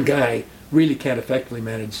one guy really can't effectively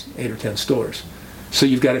manage 8 or 10 stores. So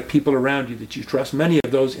you've got people around you that you trust. Many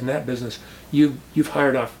of those in that business you've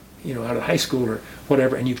hired off, out of high school or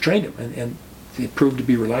whatever, and you've trained them, and they prove to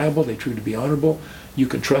be reliable, they prove to be honorable, you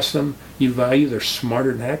can trust them, you value, they're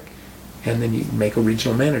smarter than heck, and then you make a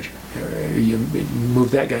regional manager. Or you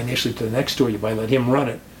move that guy initially to the next store, let him run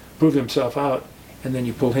it, prove himself out, and then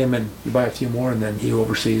you pull him in, you buy a few more, and then he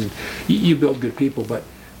oversees. You build good people, but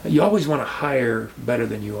you always want to hire better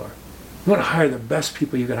than you are. You want to hire the best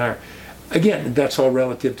people you can hire. Again, that's all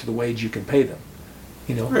relative to the wage you can pay them.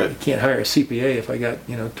 Right. You can't hire a CPA if I got,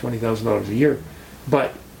 $20,000 a year,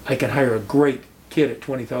 but I can hire a great kid at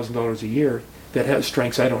 $20,000 a year that has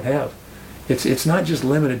strengths I don't have. It's not just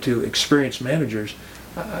limited to experienced managers.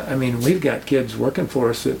 I mean, we've got kids working for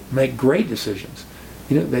us that make great decisions.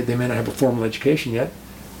 They may not have a formal education yet,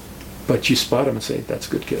 but you spot them and say, that's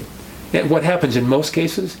a good kid. And what happens in most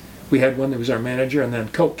cases, we had one that was our manager, and then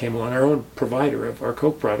Coke came along, our own provider of our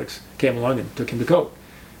Coke products came along and took him to Coke,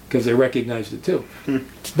 because they recognized it too.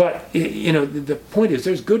 But, the point is,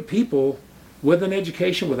 there's good people with an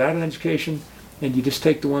education, without an education, and you just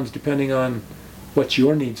take the ones depending on what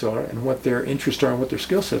your needs are and what their interests are and what their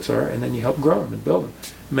skill sets are, and then you help grow them and build them.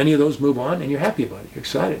 Many of those move on, and you're happy about it. You're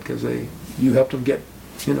excited because you helped them get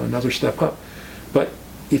another step up. But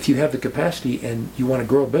if you have the capacity and you want to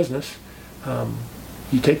grow a business,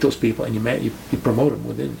 you take those people and you promote them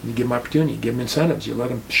within. You give them opportunity, you give them incentives, you let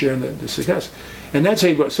them share in the success. And that's how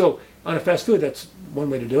you grow. So on a fast food, that's one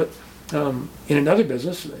way to do it. In another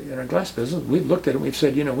business, in our glass business, we've looked at it and we've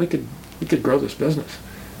said, we could grow this business.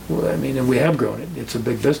 Well, and we have grown it. It's a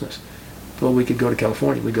big business. Well, we could go to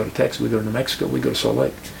California, we go to Texas, we go to New Mexico, we go to Salt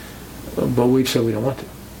Lake. But we've said we don't want to.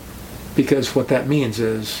 Because what that means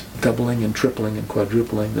is doubling and tripling and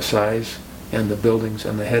quadrupling the size and the buildings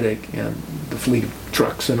and the headache and the fleet of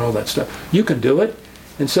trucks and all that stuff. You can do it.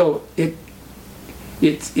 And so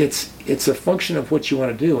it's a function of what you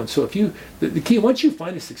want to do. And so the key, once you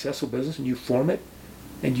find a successful business and you form it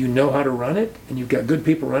and you know how to run it and you've got good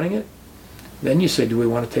people running it, then you say, do we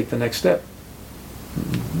want to take the next step?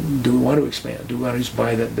 Do we want to expand? Do we want to just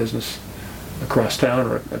buy that business across town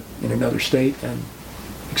or in another state and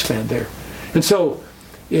expand there? And so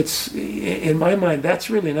it's, in my mind, that's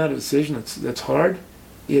really not a decision that's hard.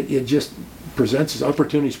 It just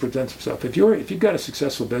opportunities present themselves. If you've got a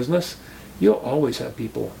successful business, you'll always have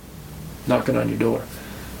people knocking on your door.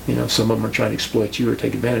 Some of them are trying to exploit you or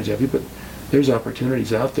take advantage of you, but there's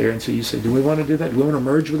opportunities out there. And so you say, do we want to do that? Do we want to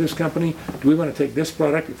merge with this company? Do we want to take this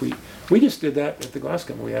product? If we just did that at the glass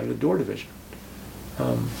company. We added a door division.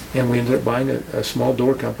 And we ended up buying a small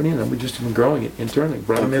door company, and then we just been growing it internally.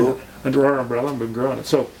 Brought them in under our umbrella, and we've been growing it.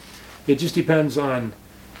 So it just depends on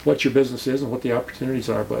what your business is and what the opportunities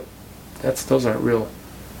are. But those aren't real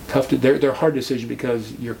tough. They're hard decisions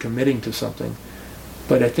because you're committing to something.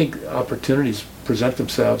 But I think opportunities present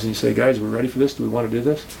themselves, and you say, guys, we're ready for this. Do we want to do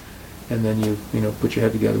this? And then you put your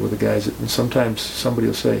head together with the guys. And sometimes somebody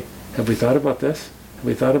will say, have we thought about this? Have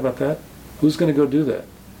we thought about that? Who's going to go do that?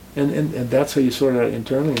 And that's how you sort it out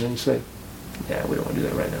internally, and then you say, yeah, we don't want to do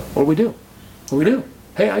that right now. Or we do. Or we do.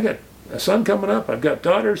 Hey, I got a son coming up. I've got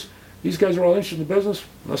daughters. These guys are all interested in the business.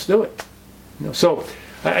 Let's do it. So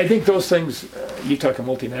I think those things, you talk a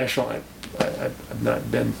multinational, I've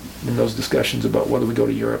not been in those discussions about whether we go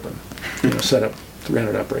to Europe and set up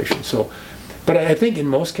 300 operations. So, but I think in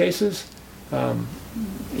most cases,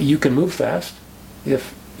 you can move fast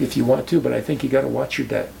if you want to, but I think you got to watch your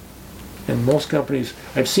debt. And most companies,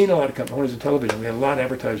 I've seen a lot of companies in television, we had a lot of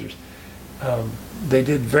advertisers. They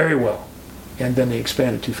did very well, and then they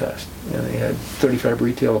expanded too fast. And they had 35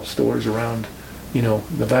 retail stores around,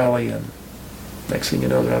 the valley, and next thing you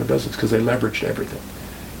know, they're out of business because they leveraged everything.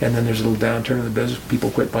 And then there's a little downturn in the business.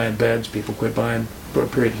 People quit buying beds. People quit buying for a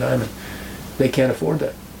period of time, and they can't afford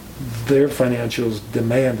that. Their financials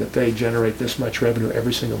demand that they generate this much revenue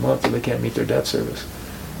every single month, or they can't meet their debt service,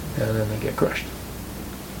 and then they get crushed.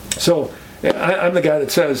 So I'm the guy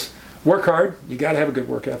that says, work hard. You got to have a good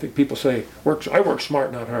work ethic. People say, I work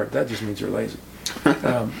smart, not hard. That just means you're lazy.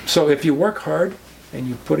 So if you work hard and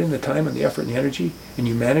you put in the time and the effort and the energy, and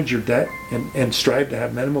you manage your debt and strive to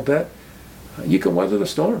have minimal debt, you can weather the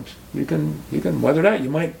storms. You can weather that.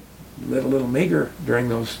 You might live a little meager during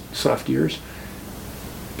those soft years,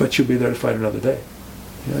 but you'll be there to fight another day.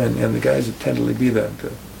 And the guys that tend to be the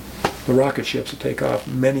rocket ships that take off,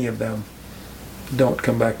 many of them don't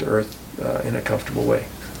come back to earth in a comfortable way.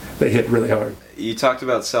 They hit really hard. You talked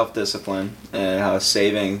about self-discipline and how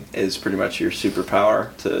saving is pretty much your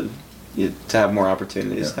superpower to have more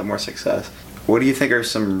opportunities, have more success. What do you think are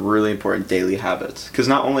some really important daily habits? Because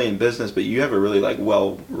not only in business, but you have a really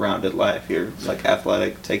well-rounded life. You're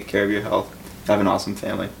athletic, taking care of your health, have an awesome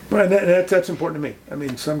family. Right, that's important to me. I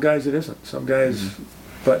mean, some guys it isn't. Some guys,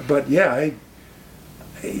 but yeah,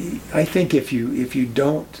 I think if you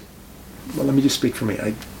don't. Well, let me just speak for me.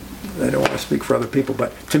 I don't want to speak for other people,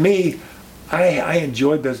 but to me, I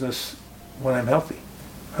enjoy business when I'm healthy.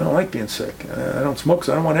 I don't like being sick. I don't smoke,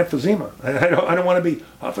 so I don't want emphysema. I don't want to be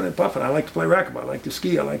huffing and puffing. I like to play racquetball. I like to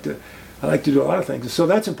ski. I like to do a lot of things. And so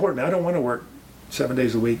that's important. I don't want to work 7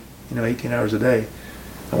 days a week, 18 hours a day.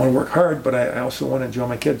 I want to work hard, but I also want to enjoy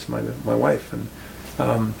my kids, my wife, and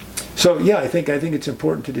so yeah, I think it's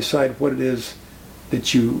important to decide what it is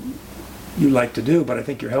that you like to do. But I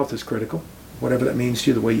think your health is critical, whatever that means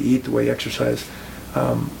to you, the way you eat, the way you exercise.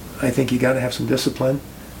 I think you got to have some discipline.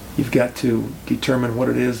 You've got to determine what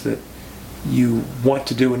it is that you want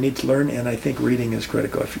to do and need to learn, and I think reading is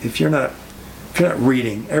critical. If you're not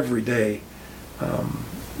reading every day,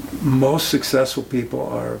 most successful people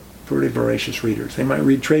are pretty voracious readers. They might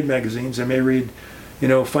read trade magazines, they may read,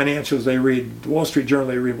 financials, they read the Wall Street Journal,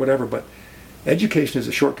 they read whatever, but education is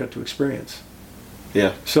a shortcut to experience.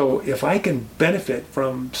 Yeah. So if I can benefit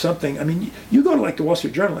from something, I mean, you go to the Wall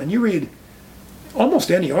Street Journal and you read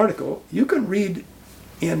almost any article, you can read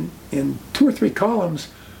in 2 or 3 columns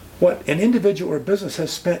what an individual or business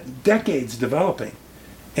has spent decades developing.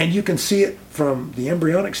 And you can see it from the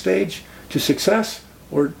embryonic stage to success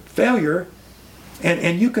or failure,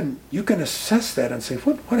 and you can assess that and say,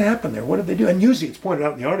 what happened there? What did they do? And usually it's pointed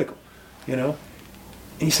out in the article, And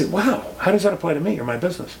you say, wow, how does that apply to me or my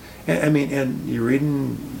business? And you're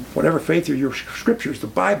reading whatever faith or your scriptures, the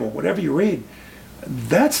Bible, whatever you read,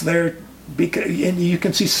 that's there because, and you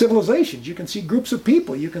can see civilizations, you can see groups of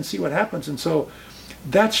people, you can see what happens, and so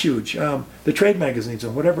that's huge. The trade magazines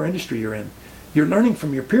and whatever industry you're in, you're learning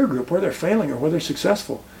from your peer group where they're failing or where they're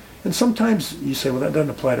successful. And sometimes you say, well, that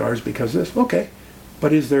doesn't apply to ours because this. Okay,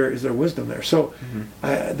 but is there wisdom there? So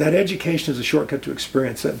that education is a shortcut to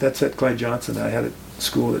experience. That's at Clyde Johnson. I had at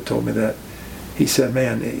school that told me that. He said,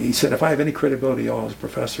 if I have any credibility at all as a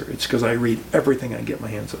professor, it's because I read everything I get my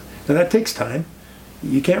hands on. Now that takes time.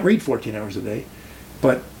 You can't read 14 hours a day.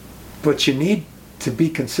 but you need to be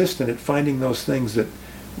consistent at finding those things that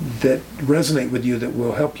resonate with you, that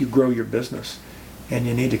will help you grow your business, and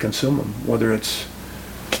you need to consume them, whether it's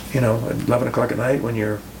at 11 o'clock at night when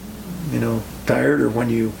you're tired, or when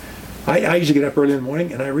you I usually get up early in the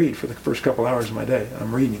morning and I read for the first couple hours of my day.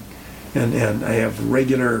 I'm reading, and I have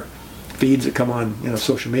regular feeds that come on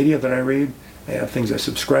social media that I read. I have things I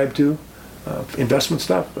subscribe to, investment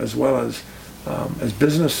stuff, as well as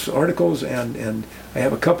business articles, and I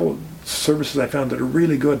have a couple services I found that are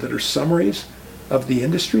really good, that are summaries of the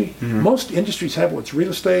industry. Mm-hmm. Most industries have what's real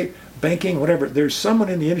estate, banking, whatever. There's someone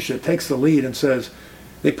in the industry that takes the lead and says,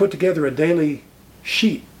 they put together a daily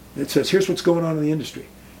sheet that says, here's what's going on in the industry.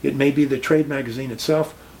 It may be the trade magazine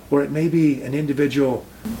itself, or it may be an individual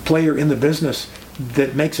player in the business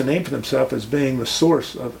that makes a name for themselves as being the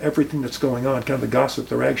source of everything that's going on, kind of the gossip,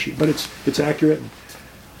 the rag sheet. But it's accurate. And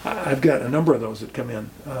I've got a number of those that come in.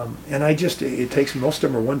 And it takes, most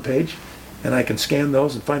of them are one page, and I can scan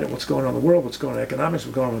those and find out what's going on in the world, what's going on in economics,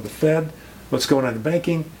 what's going on with the Fed, what's going on in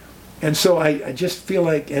banking. And so I just feel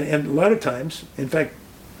like, and a lot of times, in fact,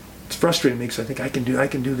 it's frustrating me because I think I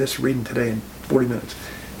can do this reading today in 40 minutes.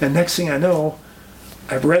 And next thing I know,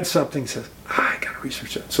 I've read something that says, I got to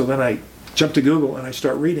research that. So then I jump to Google and I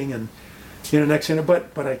start reading, and next thing,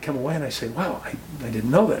 but I come away and I say, wow, I didn't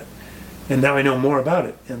know that. And now I know more about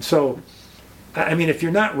it. And so, I mean, if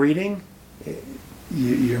you're not reading,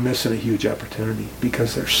 you're missing a huge opportunity,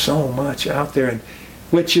 because there's so much out there, and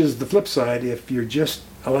which is the flip side. If you're just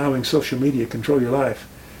allowing social media control your life,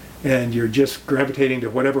 and you're just gravitating to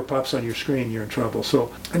whatever pops on your screen, you're in trouble.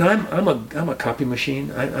 So, and I'm a copy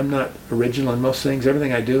machine. I'm not original in most things.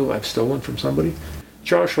 Everything I do, I've stolen from somebody.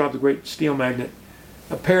 Charles Schwab, the great steel magnate,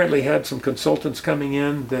 apparently had some consultants coming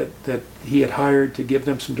in that he had hired to give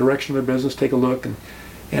them some direction of their business, take a look,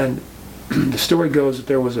 and the story goes that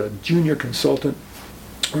there was a junior consultant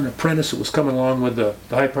or an apprentice that was coming along with the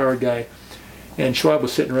high-powered guy, and Schwab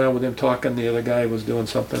was sitting around with him talking. The other guy was doing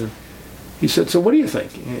something. He said, so what do you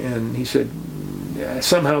think? And he said,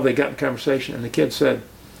 somehow they got in conversation, and the kid said,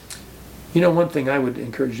 one thing I would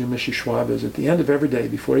encourage you, Mr. Schwab, is at the end of every day,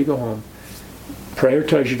 before you go home,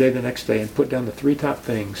 prioritize your day the next day and put down the 3 top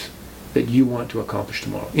things that you want to accomplish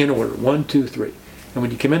tomorrow, in order, 1, 2, 3. And when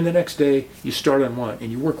you come in the next day, you start on 1,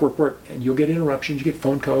 and you work, and you'll get interruptions, you get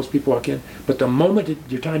phone calls, people walk in, but the moment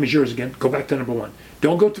your time is yours again, go back to number 1.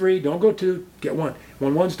 Don't go 3, don't go 2, get 1.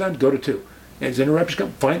 When 1's done, go to 2. As interruptions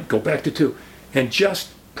come, fine, go back to 2. And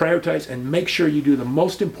just prioritize and make sure you do the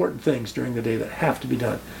most important things during the day that have to be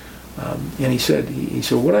done. And he said,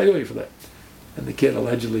 what do I owe you for that? And the kid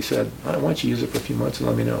allegedly said, why don't you use it for a few months and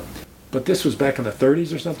let me know. But this was back in the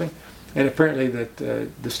 30s or something. And apparently that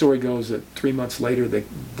the story goes that 3 months later,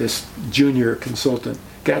 this junior consultant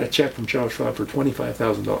got a check from Charles Schwab for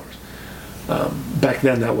 $25,000. Back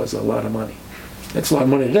then, that was a lot of money. It's a lot of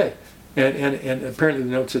money today. And apparently the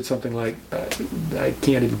note said something like, I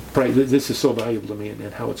can't even, this is so valuable to me,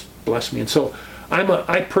 and how it's blessed me. And so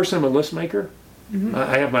I personally am a list maker. Mm-hmm.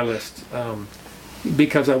 I have my list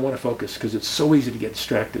because I want to focus, because it's so easy to get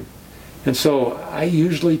distracted. And so I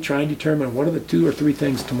usually try and determine what are the 2 or 3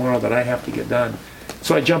 things tomorrow that I have to get done.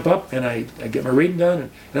 So I jump up and I get my reading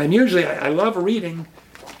done. And I'm usually, I love reading,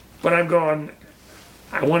 but I'm going,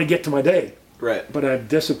 I want to get to my day. Right. But I've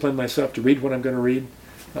disciplined myself to read what I'm going to read.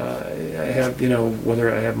 I have,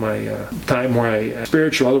 whether I have my time where I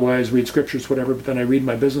spiritual, otherwise read scriptures, whatever, but then I read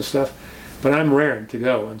my business stuff. But I'm raring to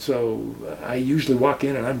go. And so I usually walk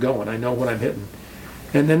in and I'm going. I know what I'm hitting.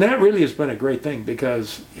 And then that really has been a great thing,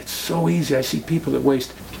 because it's so easy. I see people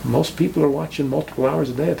that most people are watching multiple hours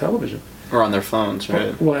a day of television. Or on their phones,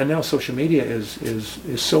 right? Well, and now social media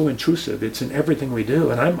is so intrusive. It's in everything we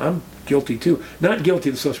do. And I'm guilty too. Not guilty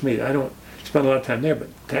of social media. I don't spend a lot of time there, but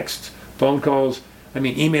texts, phone calls,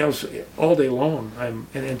 emails all day long. And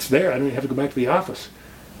it's there. I don't even have to go back to the office.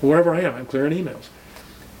 Wherever I am, I'm clearing emails.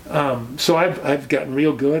 So I've gotten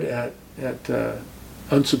real good at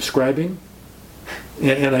unsubscribing.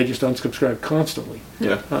 And I just unsubscribe constantly.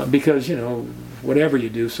 Yeah. Because, whatever you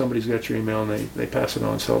do, somebody's got your email and they pass it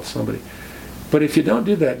on, sell it to somebody. But if you don't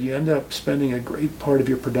do that, you end up spending a great part of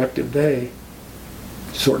your productive day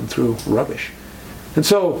sorting through rubbish. And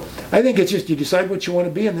so I think it's just, you decide what you want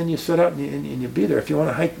to be, and then you set out and you be there. If you want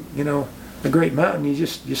to hike, a great mountain,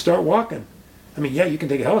 you start walking. You can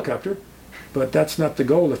take a helicopter, but that's not the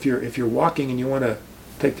goal if you're walking and you want to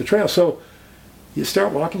take the trail. So you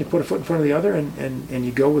start walking, you put a foot in front of the other, and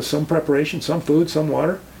you go with some preparation, some food, some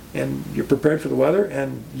water, and you're prepared for the weather,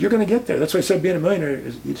 and you're going to get there. That's why I said being a millionaire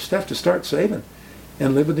is you just have to start saving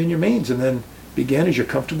and live within your means, and then begin as you're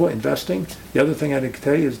comfortable investing. The other thing I'd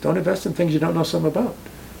tell you is don't invest in things you don't know something about.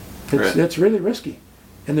 It's really risky.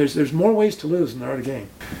 And there's more ways to lose than there are to gain.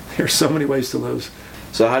 There's so many ways to lose.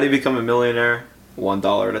 So how do you become a millionaire?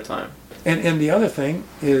 $1 at a time. And the other thing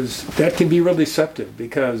is that can be really deceptive,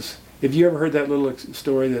 because if you ever heard that little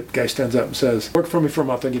story that guy stands up and says, work for me for a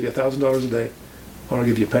month, I'll give you $1,000 a day, or I'll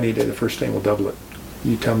give you a penny a day, the first thing we'll double it.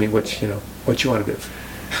 You tell me what you want to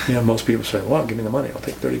do. Most people say, well, give me the money, I'll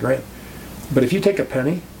take 30 grand. But if you take a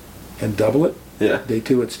penny and double it, Yeah. day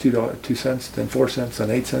 2 it's 2 cents, then 4 cents, then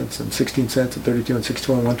 8 cents, and 16 cents, and 32, and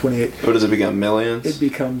 62, and 128. What does it become? Millions? It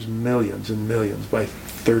becomes millions and millions by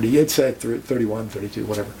 30, it's at 31, 32,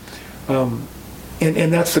 whatever.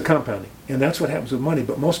 And that's the compounding. And that's what happens with money.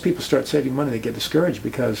 But most people start saving money, they get discouraged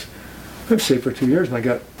because I've saved for 2 years and I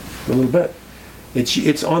got a little bit.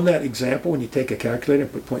 It's on that example when you take a calculator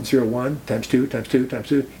and put 0.01 times 2 times 2 times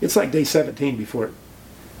 2. It's like day 17 before it.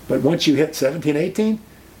 But once you hit 17, 18,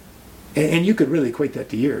 and you could really equate that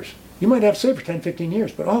to years. You might have saved for 10, 15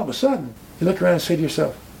 years, but all of a sudden, you look around and say to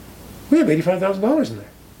yourself, we have $85,000 in there.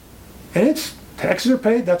 And it's taxes are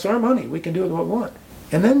paid, that's our money, we can do what we want.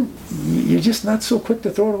 And then you're just not so quick to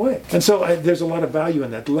throw it away. And so there's a lot of value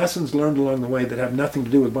in that. Lessons learned along the way that have nothing to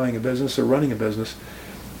do with buying a business or running a business.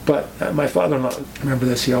 But my father-in-law, remember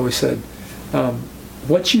this, he always said,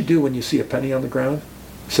 what you do when you see a penny on the ground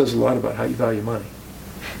says a lot about how you value money.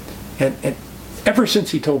 And ever since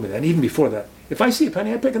he told me that, and even before that, if I see a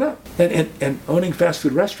penny, I pick it up. And owning fast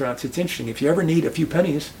food restaurants, it's interesting. If you ever need a few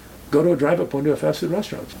pennies, go to a drive-up window of fast food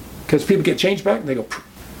restaurants. Because people get change back and they go, phew.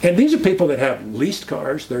 And these are people that have leased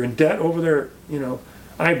cars, they're in debt over their,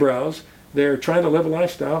 eyebrows, they're trying to live a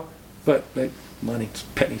lifestyle, but money, it's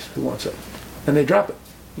pennies, who wants it? And they drop it.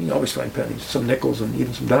 You can always find pennies, some nickels and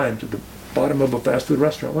even some dimes at the bottom of a fast food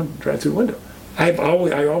restaurant drive-through window. I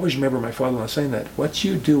always remember my father-in-law saying that. What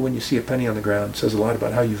you do when you see a penny on the ground says a lot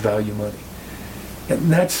about how you value money.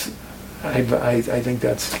 And that's, I think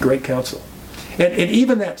that's great counsel. And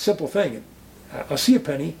even that simple thing, I'll see a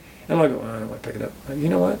penny, and I'll go, I don't want to pick it up. You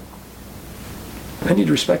know what? I need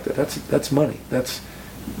to respect that. That's money.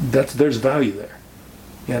 There's value there.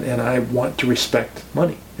 And I want to respect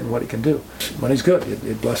money and what it can do. Money's good.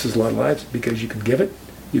 It blesses a lot of lives because you can give it,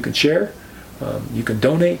 you can share, you can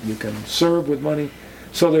donate, you can serve with money.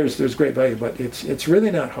 So there's great value, but it's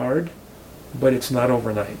really not hard, but it's not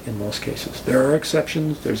overnight in most cases. There are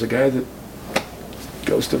exceptions. There's a guy that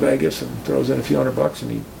goes to Vegas and throws in a few $100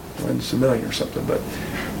 and he wins $1 million or something. But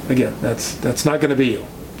again, that's not going to be you.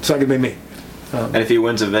 It's not going to be me. And if he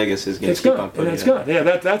wins in Vegas, he's going to keep on putting it. It's gone. Yeah,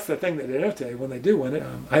 that's the thing that they have to tell you when they do win it.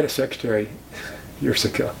 I had a secretary years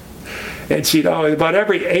ago, and she'd always, about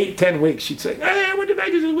every 8-10 weeks, she'd say, hey, I went to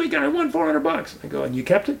Vegas this weekend, I won $400. I go, and you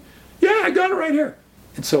kept it? Yeah, I got it right here.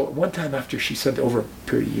 And so one time after she said, over a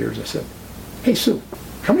period of years, I said, hey, Sue,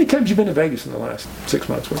 how many times have you been to Vegas in the last 6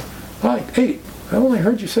 months? Well, hi, 8. I only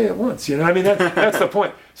heard you say it once. That's the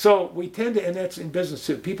point. So we tend to, and that's in business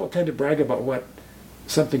too, people tend to brag about what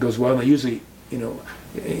something goes well, and they usually,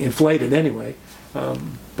 inflate it anyway.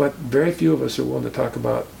 But very few of us are willing to talk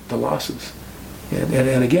about the losses.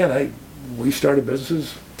 And again, we started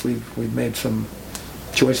businesses, we've made some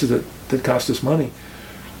choices that cost us money.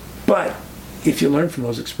 But if you learn from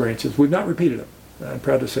those experiences, we've not repeated them. I'm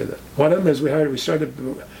proud to say that. One of them is we started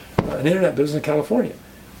an internet business in California.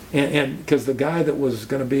 And because the guy that was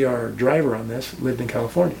going to be our driver on this lived in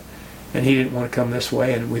California. And he didn't want to come this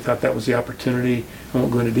way, and we thought that was the opportunity. I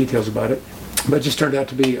won't go into details about it. But it just turned out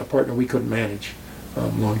to be a partner we couldn't manage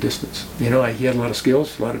long distance. He had a lot of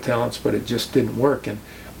skills, a lot of talents, but it just didn't work. And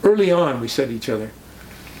early on, we said to each other,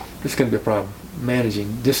 this is going to be a problem.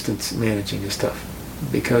 Distance managing is tough.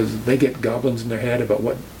 Because they get goblins in their head about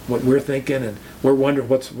what we're thinking, and we're wondering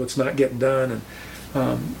what's not getting done.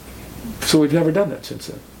 And so we've never done that since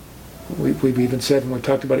then. We've even said when we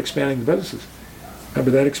talked about expanding the businesses,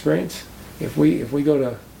 remember that experience? If we go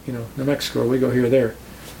to New Mexico, or we go here or there,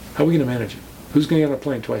 how are we going to manage it? Who's going to get on a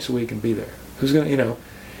plane twice a week and be there? Who's going to,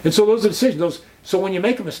 And so those are decisions. So when you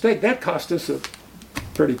make a mistake, that cost us a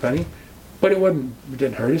pretty penny, but it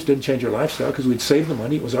didn't hurt us, didn't change our lifestyle because we'd saved the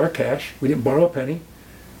money. It was our cash. We didn't borrow a penny.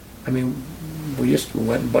 We just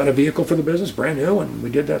went and bought a vehicle for the business, brand new, and we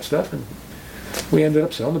did that stuff, and we ended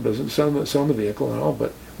up selling the business, selling the vehicle and all,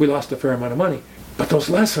 but we lost a fair amount of money. But those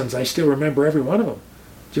lessons, I still remember every one of them,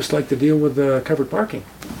 just like the deal with covered parking.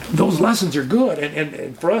 Those lessons are good,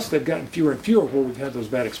 and for us, they've gotten fewer and fewer where we've had those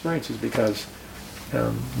bad experiences because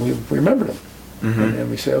we remember them. Mm-hmm. And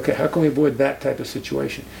we say, okay, how can we avoid that type of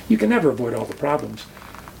situation? You can never avoid all the problems,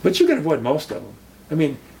 but you can avoid most of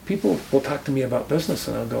them. People will talk to me about business,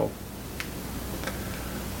 and I'll go,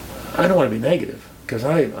 I don't want to be negative, because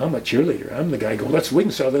I'm a cheerleader. I'm the guy who goes, we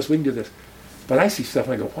can sell this, we can do this. But I see stuff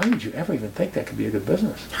and I go, why would you ever even think that could be a good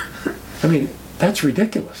business? That's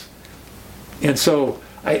ridiculous. And so,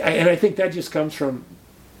 I think that just comes from,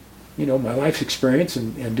 my life's experience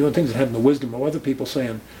and doing things and having the wisdom of other people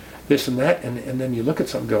saying this and that, and then you look at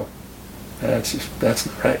something and go, that's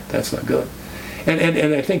not right, that's not good.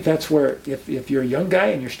 And I think that's where, if you're a young guy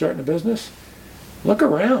and you're starting a business, look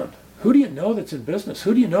around. Who do you know that's in business?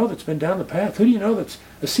 Who do you know that's been down the path? Who do you know that's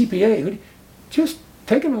a CPA? Just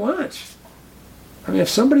take them to lunch. I mean, if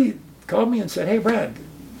somebody called me and said, hey, Brad,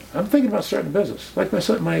 I'm thinking about starting a business, like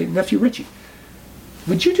my nephew Richie,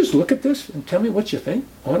 would you just look at this and tell me what you think,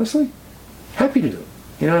 honestly? Happy to do it.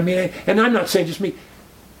 You know what I mean? And I'm not saying just me.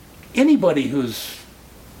 Anybody who's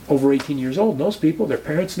over 18 years old knows people, their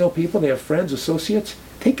parents know people, they have friends, associates.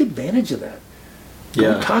 Take advantage of that.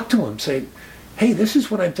 Go talk to them. Say, hey, this is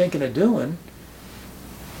what I'm thinking of doing.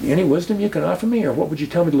 Any wisdom you can offer me, or what would you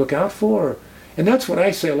tell me to look out for? And that's what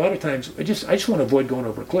I say a lot of times. I just want to avoid going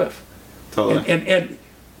over a cliff. Totally. And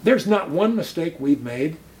there's not one mistake we've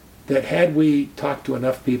made that, had we talked to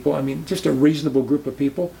enough people, I mean, just a reasonable group of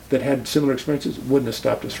people that had similar experiences, wouldn't have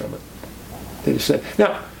stopped us from it. They just said,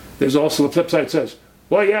 now, there's also the flip side that says,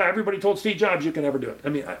 well, yeah, everybody told Steve Jobs you can never do it. I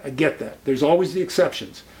mean, I get that. There's always the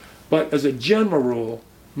exceptions. But as a general rule,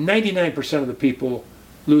 99% of the people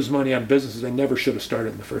lose money on businesses they never should have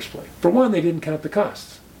started in the first place. For one, they didn't count the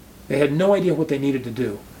costs. They had no idea what they needed to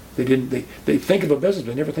do. They think of a business,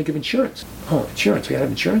 but they never think of insurance. Oh, insurance, I gotta have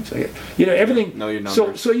insurance. Everything. Know your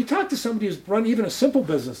numbers. So you talk to somebody who's run even a simple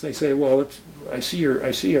business, they say, well, I see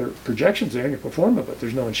your projections there and your performance, but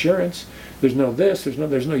there's no insurance, there's no this,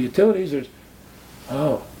 there's no utilities,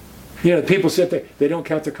 people sit there, they don't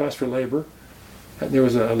count their cost for labor. There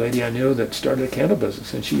was a lady I knew that started a candle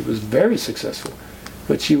business, and she was very successful,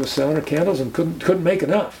 but she was selling her candles and couldn't make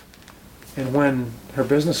enough. And when her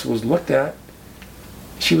business was looked at,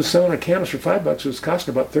 she was selling her candles for $5. It was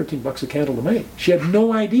costing about $13 a candle to make. She had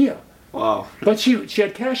no idea. Wow. But she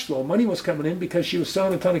had cash flow. Money was coming in because she was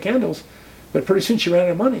selling a ton of candles, but pretty soon she ran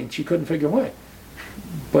out of money and she couldn't figure why.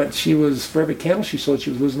 But for every candle she sold,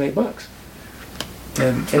 she was losing $8.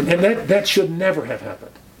 And that should never have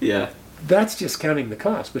happened. Yeah. That's just counting the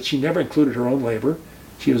cost. But she never included her own labor.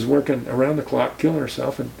 She was working around the clock, killing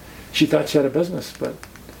herself, and she thought she had a business, but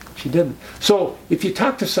she didn't. So if you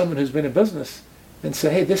talk to someone who's been in business and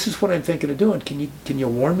say, hey, this is what I'm thinking of doing, can you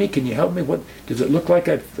warn me? Can you help me? What does it look like?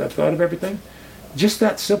 I've thought of everything. Just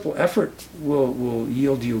that simple effort will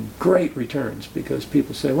yield you great returns, because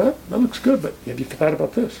people say, well, that looks good, but have you thought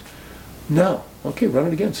about this? No. Okay, run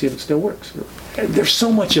it again, see if it still works. There's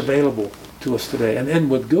so much available to us today.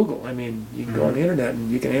 And with Google, I mean, you can go on the internet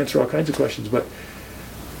and you can answer all kinds of questions. But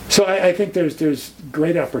so I think there's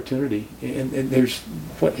great opportunity. And there's,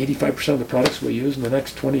 85% of the products we use in the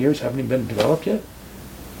next 20 years haven't even been developed yet?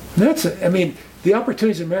 And the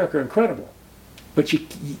opportunities in America are incredible. But you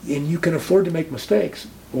can afford to make mistakes.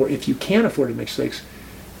 Or if you can't afford to make mistakes,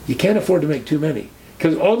 you can't afford to make too many.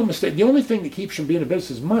 Because the only thing that keeps you from being a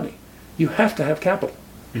business is money. You have to have capital.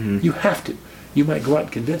 Mm-hmm. You have to. You might go out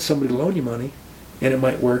and convince somebody to loan you money, and it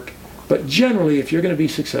might work. But generally, if you're going to be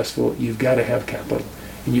successful, you've got to have capital.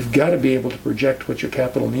 And you've got to be able to project what your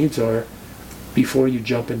capital needs are before you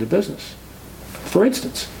jump into business. For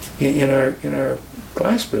instance, in our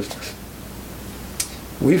glass business,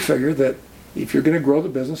 we figure that if you're going to grow the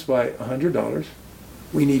business by $100,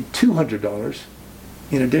 we need $200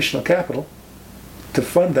 in additional capital to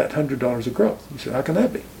fund that $100 of growth. You say, how can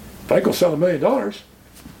that be? If I go sell $1 million,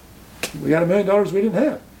 we got $1 million we didn't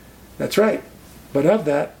have. That's right. But of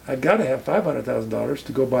that, I've got to have $500,000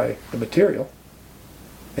 to go buy the material.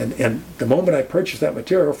 And the moment I purchase that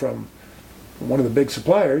material from one of the big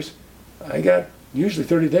suppliers, I got usually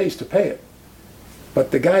 30 days to pay it.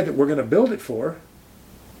 But the guy that we're going to build it for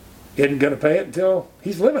isn't going to pay it until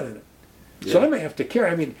he's living in it. Yeah. So I may have to carry.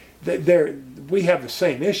 I mean, we have the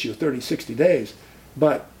same issue, 30, 60 days.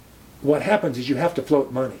 But what happens is you have to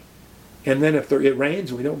float money. And then if it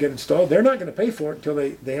rains and we don't get installed, they're not going to pay for it until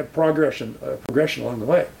they have progression along the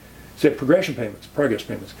way. So they have progress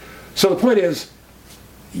payments. So the point is,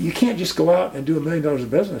 you can't just go out and do $1 million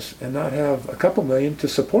of business and not have a couple million to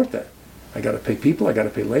support that. I got to pay people, I got to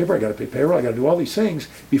pay labor, I got to pay payroll, I got to do all these things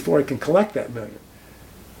before I can collect that million.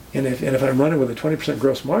 And if I'm running with a 20%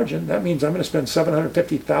 gross margin, that means I'm going to spend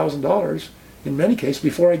 $750,000 in many cases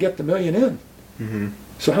before I get the million in. Mm-hmm.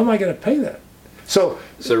 So how am I going to pay that? So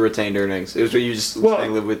retained earnings. It was what you just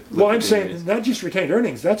saying, live with I'm saying earnings. Not just retained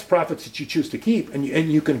earnings. That's profits that you choose to keep and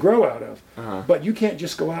you can grow out of. Uh-huh. But you can't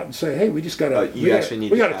just go out and say, hey, we just got a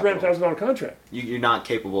 $300,000 contract. You're not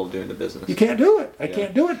capable of doing the business. You can't do it. I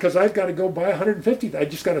can't do it because I've got to go buy $150,000. I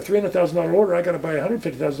just got a $300,000 order. I got to buy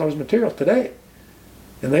 $150,000 material today.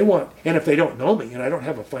 And if they don't know me and I don't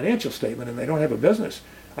have a financial statement and they don't have a business,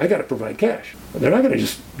 I got to provide cash. They're not going to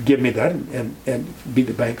just give me that and be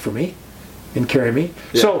the bank for me and carry me.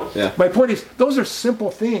 My point is, those are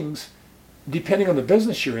simple things. Depending on the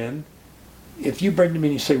business you're in, if you bring to me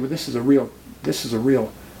and you say, well, this is a real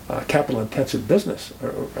capital intensive business,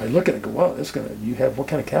 or I look at it and go, wow, what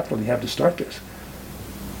kind of capital do you have to start this?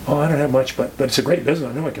 Oh, I don't have much, but it's a great business.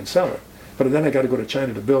 I know I can sell it. But then I got to go to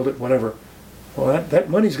China to build it, whatever. Well, that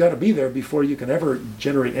money's got to be there before you can ever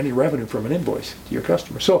generate any revenue from an invoice to your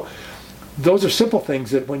customer. So those are simple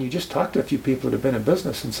things that when you just talk to a few people that have been in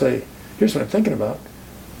business and say, here's what I'm thinking about,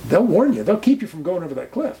 they'll warn you. They'll keep you from going over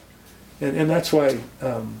that cliff. And that's why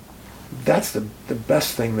that's the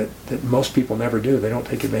best thing that most people never do. They don't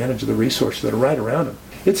take advantage of the resources that are right around them.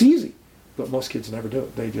 It's easy, but most kids never do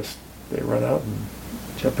it. They run out and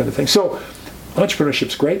jump into things. So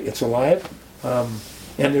entrepreneurship's great. It's alive.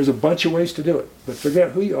 And there's a bunch of ways to do it. But figure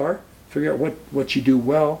out who you are, figure out what you do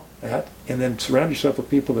well at, and then surround yourself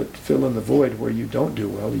with people that fill in the void where you don't do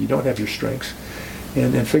well, you don't have your strengths,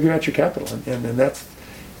 and figure out your capital. And that's,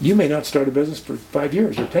 you may not start a business for 5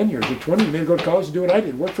 years or 10 years or 20. You may go to college and do what I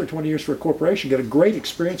did, work for 20 years for a corporation, get a great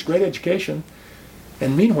experience, great education,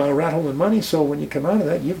 and meanwhile rat hole in money. So when you come out of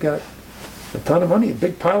that, you've got a ton of money, a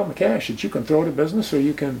big pile of cash that you can throw at a business or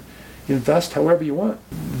you can invest however you want.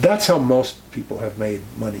 That's how most people have made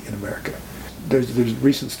money in America. There's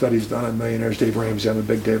recent studies done on millionaires. Dave Ramsey, I'm a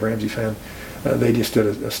big Dave Ramsey fan. They just did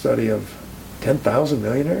a study of 10,000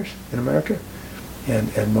 millionaires in America,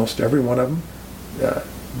 and most every one of them,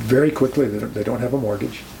 very quickly, they don't have a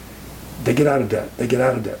mortgage. They get out of debt. They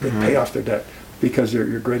pay off their debt because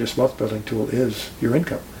your greatest wealth building tool is your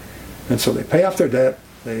income. And so they pay off their debt.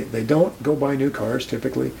 They don't go buy new cars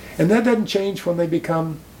typically, and that doesn't change when they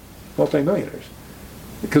become multimillionaires,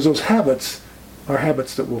 because those habits are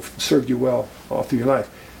habits that will serve you well all through your life.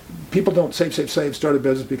 People don't save, start a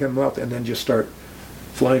business, become wealthy, and then just start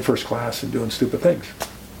flying first class and doing stupid things.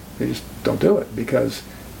 They just don't do it because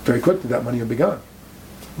very quickly that money will be gone.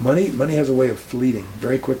 Money has a way of fleeting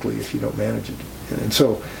very quickly if you don't manage it. And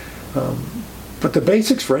so, but the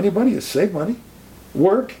basics for anybody is save money,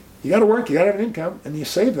 work. You got to work. You got to have an income, and you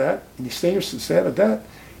save that, and you stay out of debt.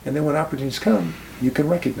 And then when opportunities come, you can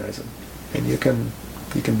recognize them, and you can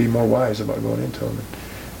be more wise about going into them.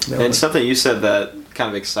 And something you said that kind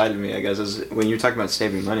of excited me, I guess, is when you're talking about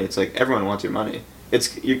saving money. It's like everyone wants your money. It's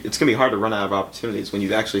gonna be hard to run out of opportunities when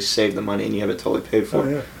you've actually saved the money and you have it totally paid for. Oh,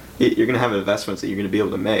 yeah. You're gonna have investments that you're gonna be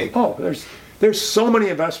able to make. Oh, there's so many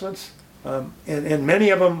investments, and many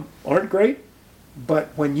of them aren't great. But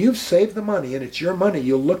when you've saved the money and it's your money,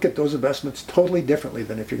 you'll look at those investments totally differently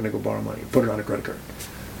than if you're going to go borrow money and put it on a credit card.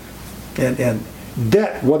 And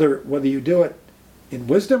debt, whether you do it in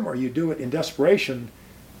wisdom or you do it in desperation,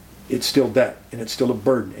 it's still debt and it's still a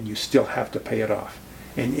burden and you still have to pay it off.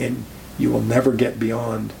 And you will never get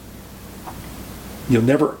beyond, you'll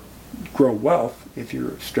never grow wealth if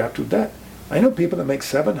you're strapped with debt. I know people that make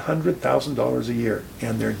 $700,000 a year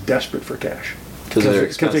and they're desperate for cash.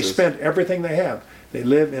 Because they spend everything they have. They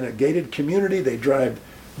live in a gated community. They drive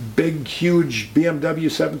big, huge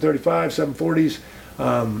BMW 735,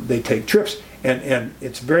 740s. They take trips, and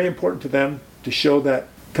it's very important to them to show that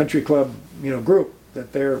country club, group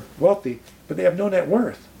that they're wealthy, but they have no net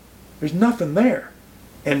worth. There's nothing there.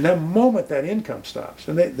 And the moment that income stops,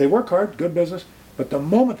 and they work hard, good business, but the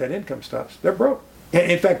moment that income stops, they're broke.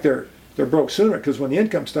 And in fact, they're broke sooner, because when the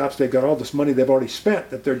income stops, they've got all this money they've already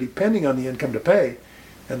spent that they're depending on the income to pay,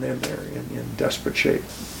 and then they're in desperate shape.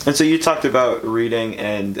 And so you talked about reading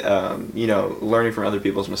and learning from other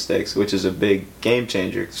people's mistakes, which is a big game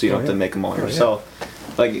changer, so you don't have to make them all yourself. Yeah.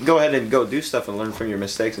 Like, go ahead and go do stuff and learn from your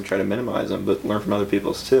mistakes and try to minimize them, but learn from other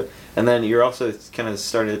people's too. And then you're also kind of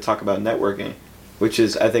starting to talk about networking, which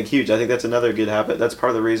is, I think, huge. I think that's another good habit. That's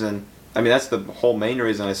part of the reason, that's the whole main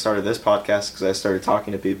reason I started this podcast, because I started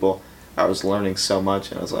talking to people. I was learning so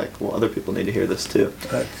much, and I was like, well, other people need to hear this too.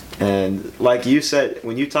 Right. And like you said,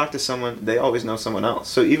 when you talk to someone, they always know someone else.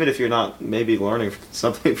 So even if you're not maybe learning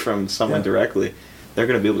something from someone directly, they're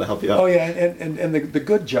going to be able to help you out. Oh, yeah, and the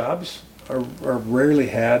good jobs are rarely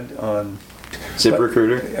had on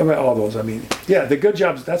ZipRecruiter? All those, the good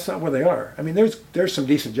jobs, that's not where they are. There's some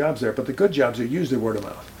decent jobs there, but the good jobs are usually word of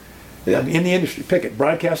mouth. Yeah. In the industry, pick it,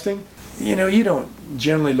 broadcasting, you don't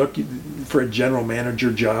generally look for a general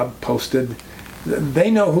manager job posted.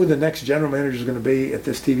 They know who the next general manager is going to be at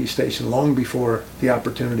this TV station long before the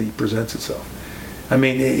opportunity presents itself.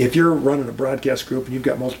 If you're running a broadcast group and you've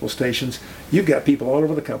got multiple stations, you've got people all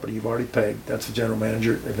over the company you've already pegged. That's the general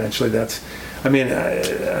manager. Eventually that's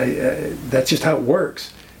just how it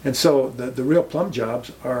works. And so the real plum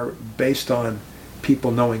jobs are based on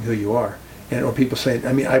people knowing who you are, and or people saying,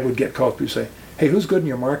 I mean, I would get calls, people say, hey, who's good in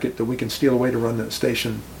your market that we can steal away to run the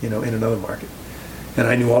station, in another market? And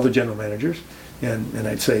I knew all the general managers, and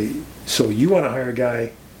I'd say, so you want to hire a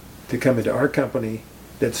guy to come into our company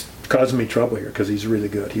that's causing me trouble here because he's really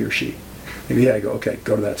good, he or she? Maybe I go, okay,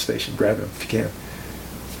 go to that station, grab him if you can.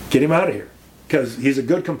 Get him out of here because he's a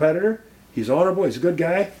good competitor, he's honorable, he's a good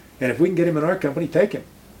guy, and if we can get him in our company, take him.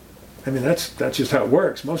 I mean, that's just how it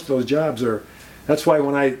works. Most of those jobs are, that's why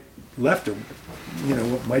when I left them,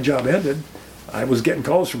 my job ended, I was getting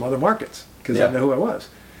calls from other markets because I know who I was.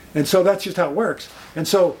 And so that's just how it works. And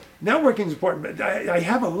so networking is important. But I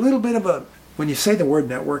have a little bit of a, when you say the word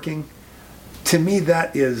networking, to me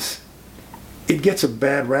it gets a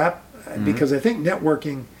bad rap because I think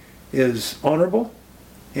networking is honorable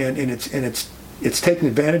and it's taking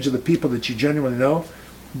advantage of the people that you genuinely know.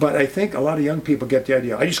 But I think a lot of young people get the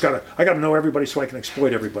idea, I gotta know everybody so I can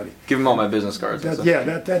exploit everybody. Give them all my business cards.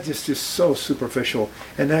 That just so superficial.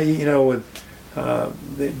 And now with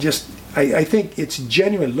I think it's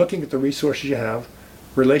genuine looking at the resources you have,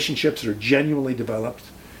 relationships that are genuinely developed,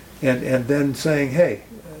 and then saying, hey,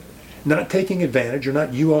 not taking advantage or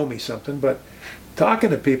not you owe me something, but talking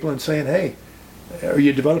to people and saying, hey, or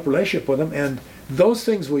you develop a relationship with them, and those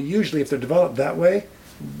things will usually, if they're developed that way,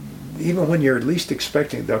 even when you're least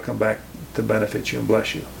expecting it, they'll come back to benefit you and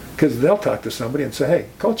bless you. Because they'll talk to somebody and say, hey,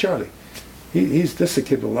 call Charlie. This is a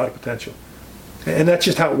kid with a lot of potential. And that's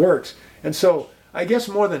just how it works. And so I guess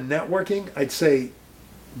more than networking, I'd say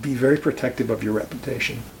be very protective of your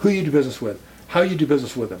reputation. Who you do business with, how you do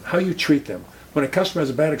business with them, how you treat them. When a customer has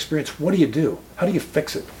a bad experience, what do you do? How do you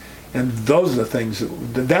fix it? And those are the things,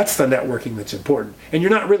 that's the networking that's important. And you're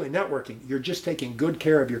not really networking, you're just taking good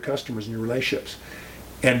care of your customers and your relationships.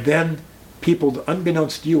 And then people,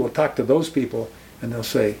 unbeknownst to you, will talk to those people and they'll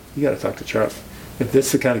say, you got to talk to Charlie, if this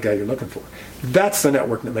is the kind of guy you're looking for. That's the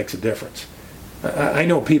networking that makes a difference. I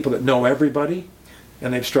know people that know everybody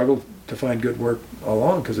and they've struggled to find good work all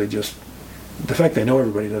along because the fact they know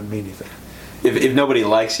everybody doesn't mean anything. If nobody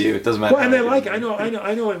likes you, it doesn't matter. Well, and they like it. I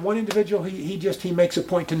know in one individual, he makes a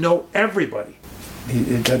point to know everybody.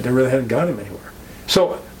 They really haven't got him anywhere.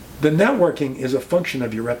 So the networking is a function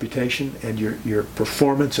of your reputation and your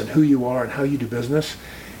performance and who you are and how you do business,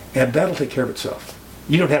 and that'll take care of itself.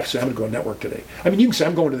 You don't have to say, I'm going to go network today. I mean, you can say,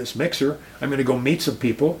 I'm going to this mixer, I'm going to go meet some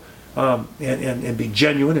people, and be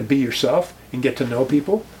genuine and be yourself and get to know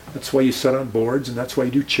people. That's why you sit on boards, and that's why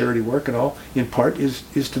you do charity work and all, in part, is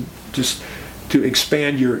to just to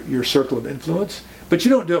expand your circle of influence. But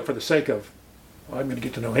you don't do it for the sake of, well, I'm going to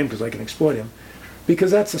get to know him because I can exploit him,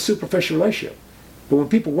 because that's a superficial relationship. But when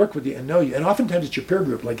people work with you and know you, and oftentimes it's your peer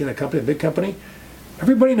group, like in a company, a big company,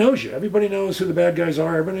 everybody knows you. Everybody knows who the bad guys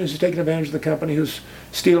are. Everybody knows who's taking advantage of the company, who's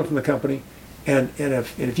stealing from the company. And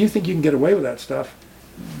if you think you can get away with that stuff,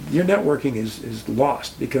 your networking is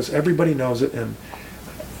lost because everybody knows it. And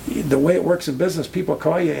the way it works in business, people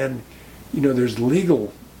call you and, there's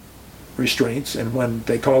legal restraints. And when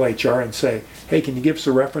they call HR and say, hey, can you give us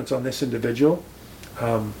a reference on this individual?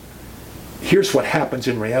 Here's what happens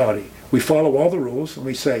in reality. We follow all the rules and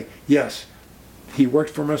we say, yes, he worked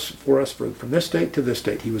for us from this date to this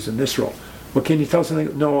date. He was in this role. Well, can you tell us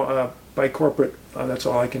something? No, by corporate, that's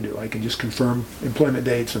all I can do. I can just confirm employment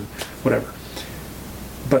dates and whatever.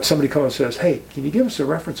 But somebody calls and says, hey, can you give us a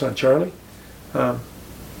reference on Charlie?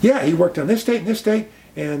 Yeah, he worked on this date and this date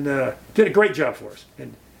and did a great job for us.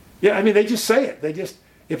 And yeah, I mean, they just say it.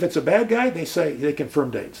 If it's a bad guy, they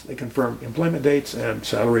confirm dates. They confirm employment dates and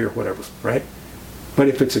salary or whatever, right? But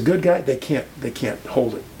if it's a good guy, they can't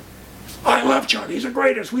hold it. I love Charlie, he's the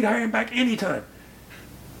greatest, we'd hire him back anytime.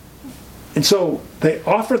 And so they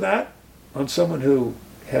offer that on someone who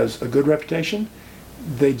has a good reputation.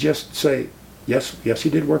 They just say, yes, he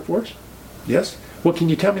did work for us. Yes. Well, can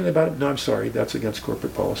you tell me about it? No, I'm sorry, that's against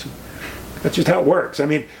corporate policy. That's just how it works. I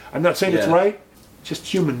mean, I'm not saying it's right, just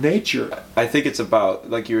human nature. I think it's about,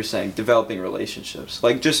 like you were saying, developing relationships.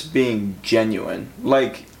 Like just being genuine.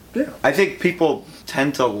 I think people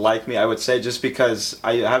tend to like me, I would say, just because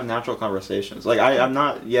I have natural conversations. Like, I'm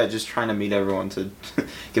not, just trying to meet everyone to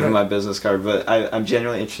give them my business card, but I'm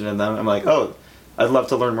genuinely interested in them. I'm like, oh, I'd love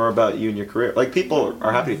to learn more about you and your career. Like, people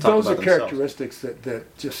are happy to talk about themselves. Those are characteristics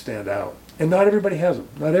that just stand out. And not everybody has them.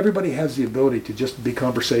 Not everybody has the ability to just be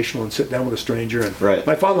conversational and sit down with a stranger. And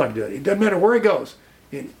my father-in-law did it. It doesn't matter where he goes.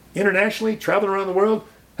 Internationally, traveling around the world,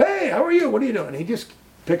 hey, how are you? What are you doing? And he just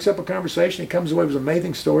picks up a conversation. He comes away with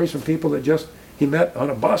amazing stories from people that he met on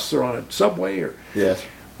a bus or on a subway.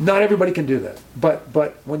 Not everybody can do that.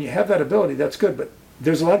 But when you have that ability, that's good. But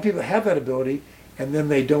there's a lot of people that have that ability, and then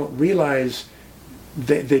they don't realize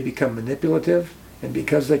they become manipulative, and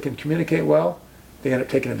because they can communicate well, they end up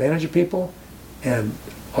taking advantage of people, and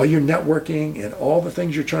all your networking and all the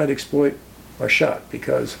things you're trying to exploit are shot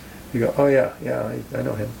because you go, oh yeah, I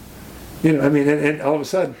know him. I mean, and all of a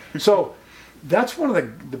sudden, so that's one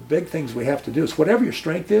of the big things we have to do is whatever your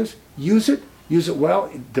strength is, use it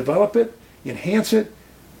well, develop it, enhance it,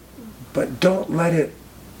 but don't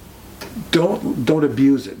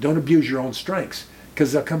abuse it. Don't abuse your own strengths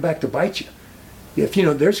because they'll come back to bite you. If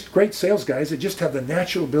there's great sales guys that just have the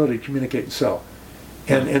natural ability to communicate and sell.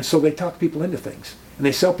 And so they talk people into things. And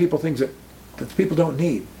they sell people things that people don't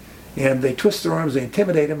need. And they twist their arms, they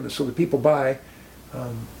intimidate them so the people buy.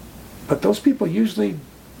 But those people usually,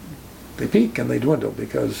 they peak and they dwindle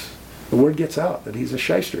because the word gets out that he's a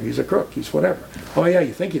shyster, he's a crook, he's whatever. Oh yeah,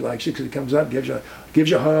 you think he likes you because he comes up, gives you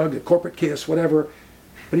a hug, a corporate kiss, whatever.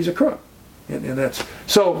 But he's a crook. And that's,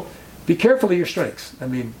 so be careful of your strengths. I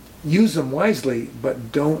mean, use them wisely,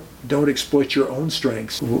 but don't exploit your own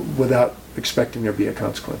strengths without expecting there to be a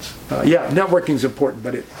consequence. Networking is important,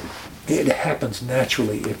 but it happens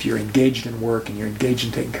naturally if you're engaged in work and you're engaged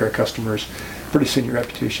in taking care of customers. Pretty soon your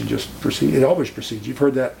reputation just proceeds. It always proceeds. You've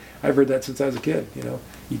heard that. I've heard that since I was a kid.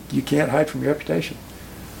 You can't hide from your reputation.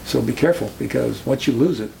 So be careful because once you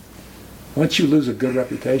lose a good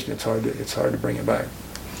reputation, it's hard to bring it back.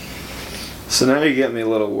 So now you get me a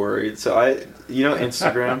little worried. So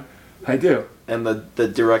Instagram. I do. And the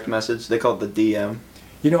direct message, they call it the DM.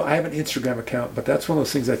 I have an Instagram account, but that's one of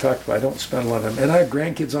those things I talked about. I don't spend a lot of time. And I have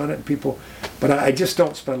grandkids on it and people, but I just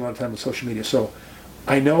don't spend a lot of time on social media. So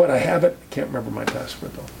I know it, I have it. I can't remember my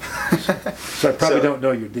password though. So I probably don't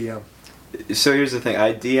know your DM. So here's the thing.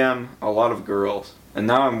 I DM a lot of girls. And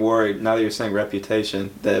now I'm worried, now that you're saying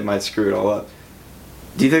reputation, that it might screw it all up.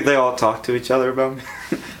 Do you think they all talk to each other about me?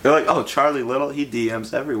 They're like, oh, Charlie Little, he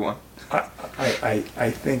DMs everyone.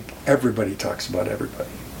 I think everybody talks about everybody.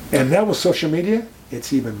 And now with social media,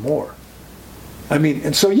 it's even more. I mean,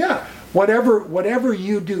 and so whatever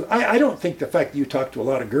you do, I don't think the fact that you talk to a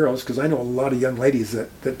lot of girls, because I know a lot of young ladies that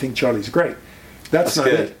think Charlie's great. That's not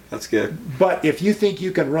good. it. That's good. But if you think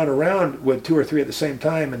you can run around with 2 or 3 at the same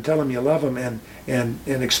time and tell them you love them and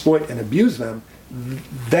exploit and abuse them,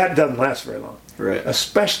 that doesn't last very long. Right.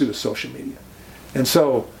 Especially with social media. And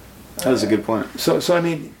so that was a good point. So I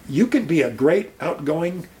mean, you can be a great,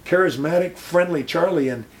 outgoing, charismatic, friendly Charlie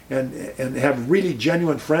and have really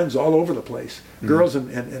genuine friends all over the place, girls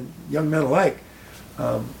and young men alike.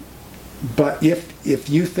 But if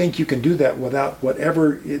you think you can do that without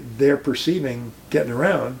whatever they're perceiving getting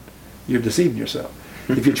around, you're deceiving yourself.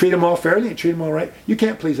 If you treat them all fairly, you treat them all right, you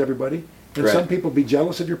can't please everybody. And right. Some people be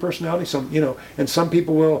jealous of your personality. And some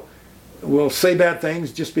people will say bad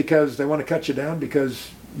things just because they want to cut you down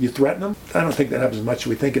because you threaten them. I don't think that happens as much as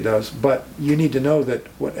we think it does, but you need to know that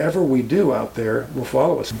whatever we do out there will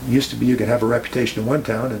follow us. It used to be you could have a reputation in one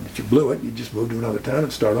town, and if you blew it, you just move to another town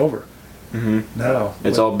and start over. Mm-hmm. Now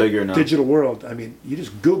it's all bigger now. Digital world. I mean, you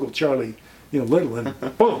just Google Charlie, Little, and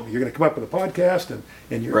boom, you're going to come up with a podcast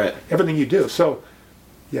and you're, right. Everything you do. So,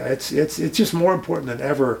 yeah, it's just more important than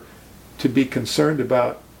ever to be concerned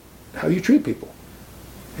about how you treat people,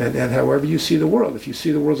 and however you see the world. If you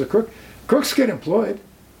see the world as a crook, crooks get employed.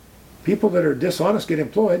 People that are dishonest get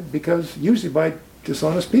employed because usually by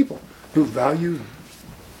dishonest people who value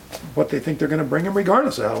what they think they're going to bring them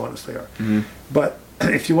regardless of how honest they are. Mm-hmm. But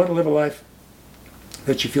if you want to live a life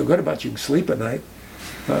that you feel good about, you can sleep at night,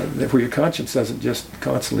 where your conscience doesn't just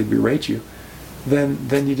constantly berate you,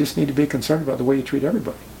 then you just need to be concerned about the way you treat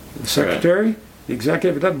everybody. The secretary, right. The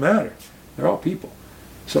executive, it doesn't matter. They're all people.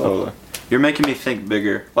 So totally. You're making me think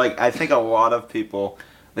bigger. Like, I think a lot of people,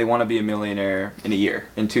 they want to be a millionaire in a year,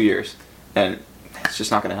 in 2 years, and it's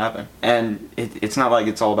just not going to happen. And it's not like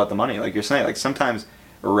it's all about the money, like you're saying. Like sometimes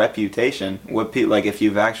reputation, like if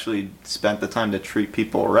you've actually spent the time to treat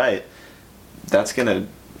people right, that's gonna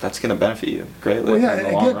benefit you greatly in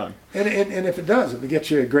the long run. And if it does, if it gets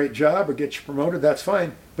you a great job or gets you promoted, that's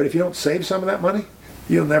fine. But if you don't save some of that money,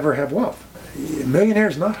 you'll never have wealth. A millionaire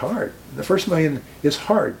is not hard. The first million is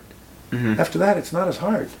hard. Mm-hmm. After that, it's not as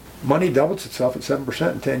hard. Money doubles itself at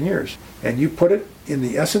 7% in 10 years. And you put it in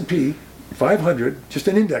the S&P 500, just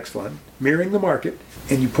an index fund, mirroring the market,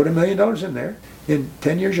 and you put $1 million in there, in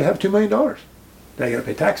 10 years you'll have $2 million. Now you got to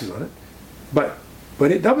pay taxes on it. But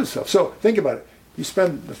it doubles itself. So think about it. You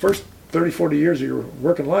spend the first 30, 40 years of your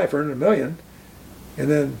working life earning $1 million,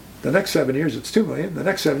 and then the next 7 years it's $2 million, the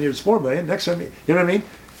next 7 years it's $4 million, next 7 years, you know what I mean?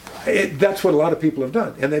 That's what a lot of people have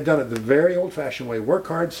done. And they've done it the very old-fashioned way. Work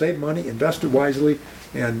hard, save money, invest it wisely,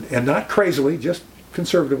 and not crazily, just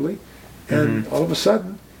conservatively. And all of a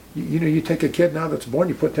sudden, you take a kid now that's born,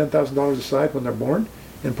 you put $10,000 aside when they're born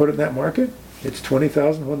and put it in that market, It's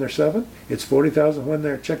 20,000 when they're 7. It's 40,000 when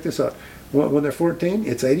they're, check this out, when they're 14.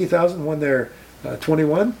 It's 80,000 when they're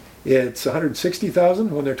 21. It's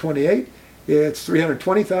 160,000 when they're 28. It's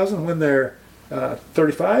 320,000 when they're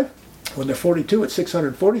 35. When they're 42, it's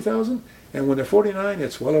 640,000. And when they're 49,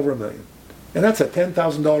 it's well over $1 million. And that's a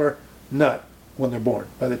 $10,000 nut when they're born.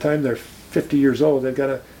 By the time they're 50 years old, they've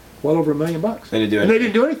got well over $1 million. They didn't do anything. And they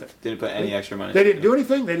didn't do anything. Didn't put any extra money. They didn't do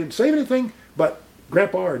anything. They didn't save anything. But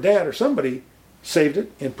grandpa or dad or somebody saved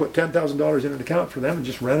it and put $10,000 in an account for them and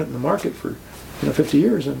just ran it in the market for 50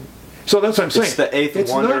 years. And so that's what I'm saying. It's the eighth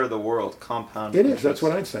wonder of the world, compound It is. interest. That's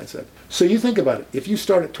what Einstein said. So you think about it. If you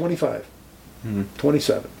start at 25,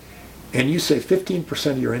 27, and you save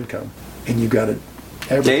 15% of your income, and you got it.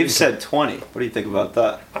 Dave said 20. What do you think about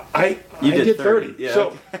that? I You did did 30, yeah.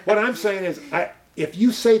 So what I'm saying is, if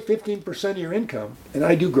you save 15% of your income, and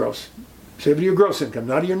I do gross, save it of your gross income,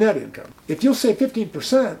 not of your net income. If you'll save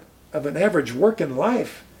 15% of an average working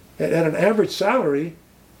life at an average salary,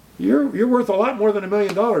 you're worth a lot more than $1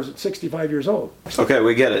 million at 65 years old. Okay,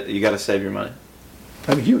 we get it. You got to save your money.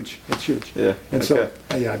 I mean, huge. It's huge. Yeah. And okay.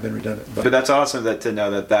 so, yeah, I've been redundant. But that's awesome to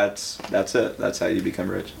know that's it. That's how you become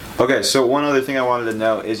rich. Okay, so one other thing I wanted to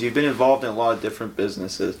know is you've been involved in a lot of different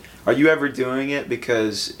businesses. Are you ever doing it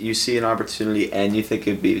because you see an opportunity and you think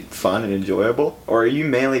it'd be fun and enjoyable? Or are you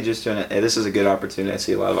mainly just doing it, hey, this is a good opportunity, I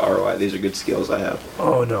see a lot of ROI, these are good skills I have?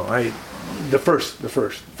 Oh, no. The first.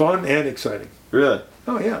 Fun and exciting. Really?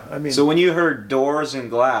 Oh, yeah. I mean. So when you heard doors and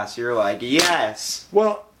glass, you're like, yes!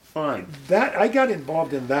 Well, Fun. that I got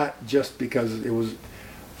involved in that just because it was,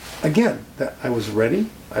 again, that I was ready,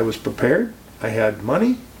 I was prepared, I had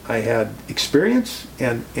money, I had experience,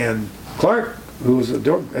 and Clark, who was at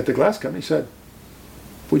the glass company, said,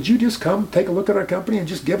 "Would you just come take a look at our company and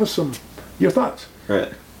just give us your thoughts?"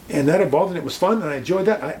 Right. And that evolved, and it was fun, and I enjoyed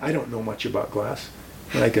that. I don't know much about glass,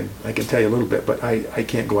 and I can tell you a little bit, but I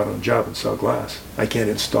can't go out on a job and sell glass. I can't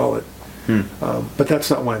install it, but that's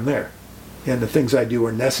not why I'm there. And the things I do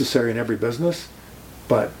are necessary in every business,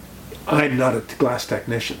 but I'm not a glass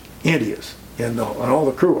technician. Andy is, and all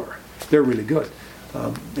the crew are. They're really good.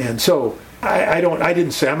 And so I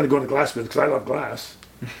didn't say I'm going to go into glass business because I love glass,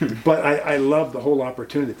 but I love the whole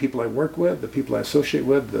opportunity, the people I work with, the people I associate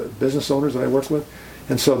with, the business owners that I work with.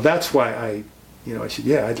 And so that's why I said,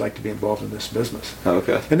 yeah, I'd like to be involved in this business. Oh,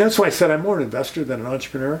 okay. And that's why I said I'm more an investor than an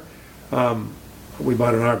entrepreneur. We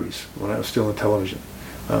bought an Arby's when I was still in television.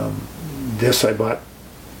 This I bought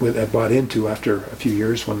into after a few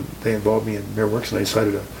years when they involved me in MirrorWorks, and I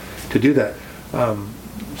decided to do that.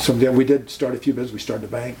 We did start a few businesses. We started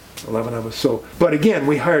a bank, 11 of us. So, but again,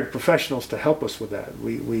 we hired professionals to help us with that.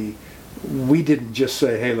 We didn't just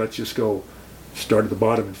say, hey, let's just go start at the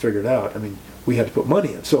bottom and figure it out. I mean, we had to put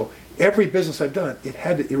money in. So every business I've done,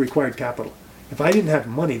 it required capital. If I didn't have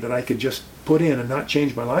money that I could just put in and not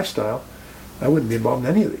change my lifestyle, I wouldn't be involved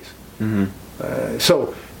in any of these. Mm-hmm.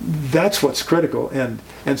 So that's what's critical,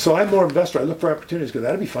 and so I'm more investor. I look for opportunities because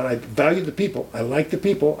that'd be fun. I value the people. I like the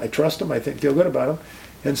people. I trust them. I feel good about them,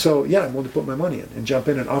 and so yeah, I'm willing to put my money in and jump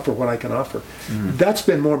in and offer what I can offer. Mm-hmm. That's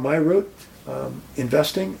been more my route,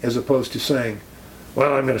 investing, as opposed to saying,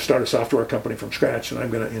 well, I'm going to start a software company from scratch and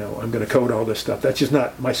I'm going to code all this stuff. That's just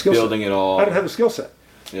not my skill set. Building it all. I don't have a skill set,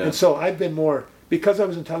 yeah. And so I've been more, because I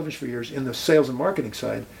was in television for years in the sales and marketing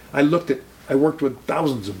side. I worked with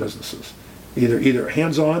thousands of businesses. Either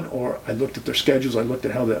hands-on, or I looked at their schedules, I looked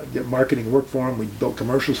at how the marketing worked for them, we built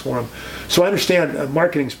commercials for them. So I understand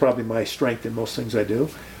marketing is probably my strength in most things I do.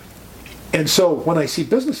 And so when I see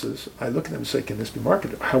businesses, I look at them and say, can this be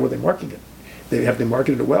marketed? How are they marketing it? Have they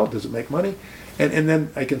marketed it well? Does it make money? And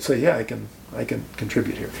then I can say, yeah, I can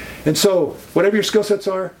contribute here. And so whatever your skill sets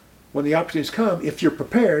are, when the opportunities come, if you're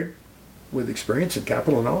prepared with experience and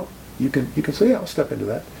capital and all, you can say, yeah, I'll step into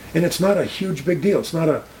that. And it's not a huge big deal. It's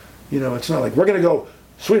not it's not like we're going to go,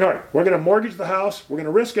 sweetheart, we're going to mortgage the house, we're going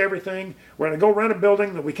to risk everything, we're going to go rent a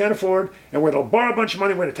building that we can't afford, and we're going to borrow a bunch of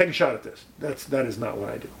money, we're going to take a shot at this. That is not what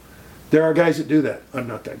I do. There are guys that do that. I'm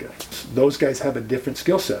not that guy. Those guys have a different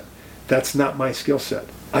skill set. That's not my skill set.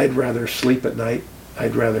 I'd rather sleep at night.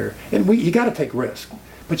 You got to take risk,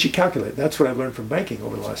 but you calculate. That's what I've learned from banking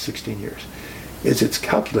over the last 16 years, is it's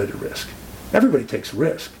calculated risk. Everybody takes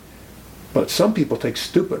risk, but some people take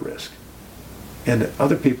stupid risk. And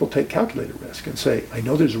other people take calculated risk and say, I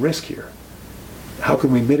know there's risk here. How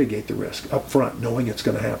can we mitigate the risk up front, knowing it's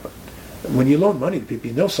going to happen? When you loan money to people,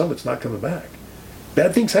 you know some of it's not coming back.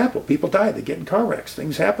 Bad things happen. People die. They get in car wrecks.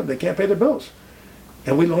 Things happen. They can't pay their bills.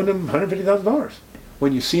 And we loaned them $150,000.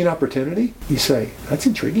 When you see an opportunity, you say, that's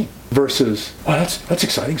intriguing. Versus, well, that's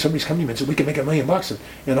exciting. Somebody's come to me and said, we can make $1 million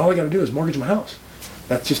and all I got to do is mortgage my house.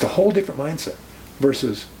 That's just a whole different mindset.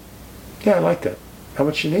 Versus, Yeah, I like that. How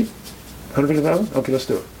much you need? 150,000? Okay, let's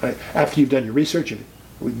do it. After you've done your research and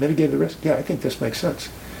we've mitigated the risk, yeah, I think this makes sense.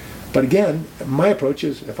 But again, my approach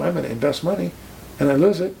is if I'm going to invest money and I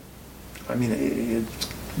lose it, I mean,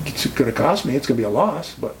 it's going to cost me, it's going to be a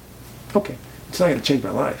loss, but okay, it's not going to change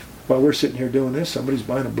my life. While we're sitting here doing this, somebody's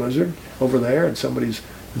buying a Blizzard over there, and somebody's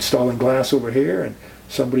installing glass over here, and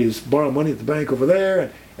somebody's borrowing money at the bank over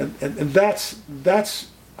there, and that's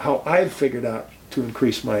how I've figured out to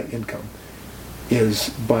increase my income,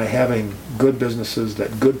 is by having good businesses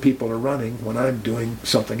that good people are running when I'm doing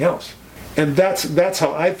something else. And that's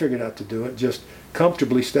how I figured out to do it, just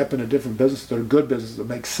comfortably step into different businesses that are good businesses that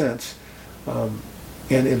make sense,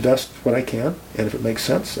 and invest what I can, and if it makes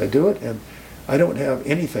sense, I do it, and I don't have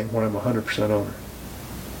anything where I'm 100% owner,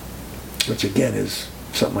 which again is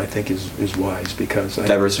something I think is wise, because I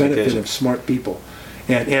have the benefit of smart people.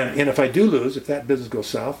 And if I do lose, if that business goes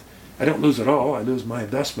south, I don't lose it all, I lose my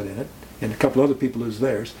investment in it, and a couple other people lose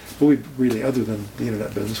theirs, but we really, other than the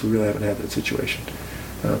internet business, we really haven't had that situation.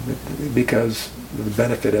 Because of the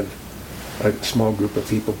benefit of a small group of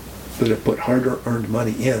people that have put hard-earned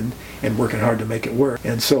money in and working hard to make it work.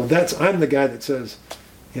 And so I'm the guy that says,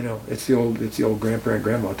 it's the old grandparent and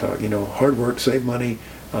grandma talk, hard work, save money,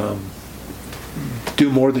 do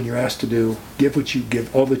more than you're asked to do,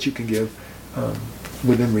 give all that you can give,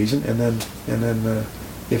 within reason, and then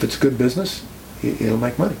if it's good business, it'll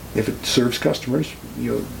make money. If it serves customers,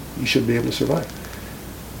 you should be able to survive.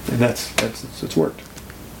 And it's worked.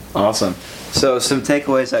 Awesome. So some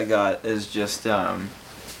takeaways I got is just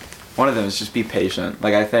one of them is just be patient.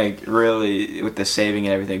 Like, I think really with the saving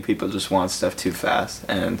and everything, people just want stuff too fast,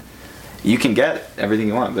 and you can get everything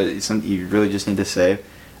you want, but you really just need to save.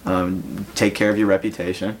 Take care of your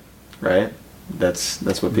reputation, right?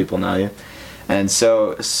 That's what people know you. And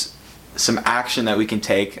so some action that we can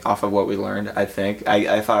take off of what we learned, I think.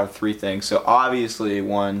 I thought of 3 things. So obviously,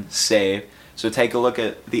 1, save. So take a look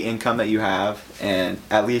at the income that you have, and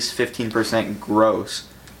at least 15% gross.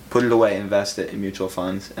 Put it away, invest it in mutual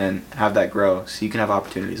funds, and have that grow so you can have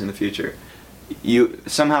opportunities in the future. You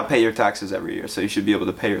somehow pay your taxes every year, so you should be able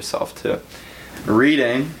to pay yourself too.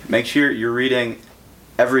 Reading, make sure you're reading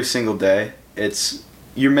every single day.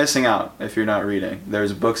 You're missing out if you're not reading.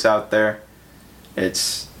 There's books out there.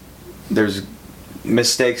 There's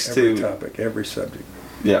mistakes every topic, every subject.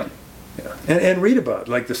 Yeah. Yeah. And read about,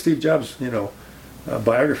 like the Steve Jobs,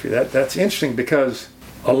 biography. That's interesting, because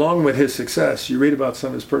along with his success, you read about some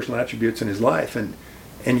of his personal attributes in his life, and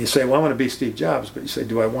you say, well, I want to be Steve Jobs, but you say,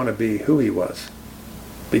 do I want to be who he was?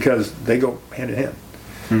 Because they go hand in hand.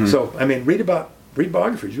 Mm-hmm. So, I mean, read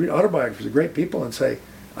biographies, read autobiographies of great people, and say,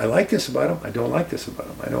 I like this about them, I don't like this about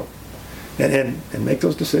them, I don't. And make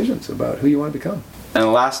those decisions about who you want to become. And the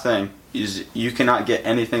last thing is, you cannot get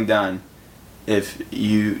anything done if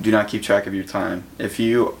you do not keep track of your time. If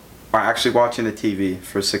you are actually watching the TV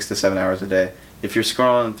for 6 to 7 hours a day, if you're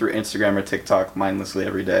scrolling through Instagram or TikTok mindlessly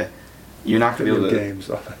every day, you're not going to be able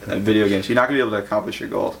to video games. You're not going to be able to accomplish your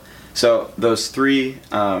goals. So those three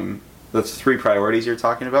priorities you're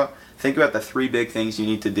talking about, think about the 3 big things you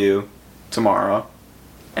need to do tomorrow,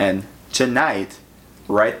 and tonight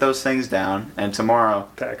write those things down, and tomorrow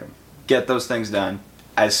pack them. Get those things done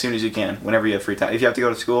as soon as you can, whenever you have free time. If you have to go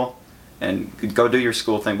to school, and go do your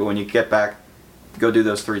school thing, but when you get back, go do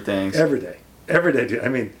those 3 things. Every day. I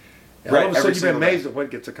mean, right, all of a sudden you'd be amazed at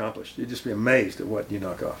what gets accomplished. You'd just be amazed at what you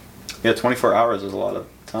knock off. Yeah, 24 hours is a lot of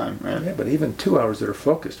time, right? Yeah, but even 2 hours that are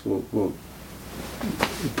focused will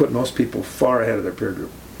put most people far ahead of their peer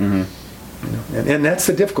group. Mm-hmm. And that's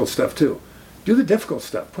the difficult stuff too. Do the difficult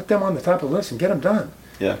stuff. Put them on the top of the list and get them done.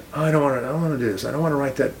 Yeah. Oh, I don't want to do this. I don't want to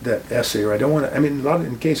write that essay, or I don't want to. I mean,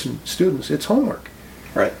 in case of students, it's homework.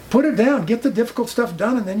 Right. Put it down. Get the difficult stuff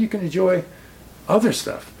done, and then you can enjoy other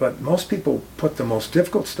stuff. But most people put the most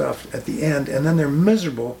difficult stuff at the end, and then they're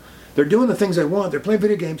miserable. They're doing the things they want. They're playing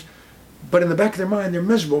video games, but in the back of their mind, they're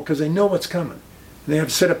miserable because they know what's coming. And they have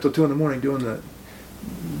to sit up till 2 a.m. doing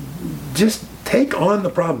just take on the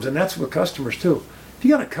problems, and that's with customers too. If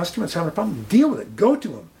you got a customer that's having a problem, deal with it. Go to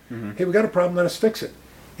them. Mm-hmm. Hey, we got a problem. Let us fix it.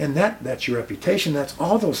 And that's your reputation. That's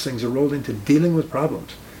all those things are rolled into dealing with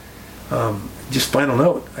problems. Just final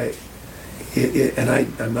note.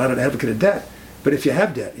 I'm not an advocate of debt, but if you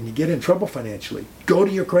have debt and you get in trouble financially, go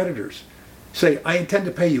to your creditors. Say, I intend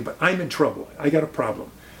to pay you, but I'm in trouble. I got a problem.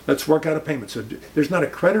 Let's work out a payment. So there's not a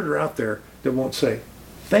creditor out there that won't say,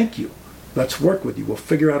 thank you. Let's work with you. We'll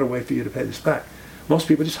figure out a way for you to pay this back. Most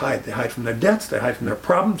people just hide. They hide from their debts. They hide from their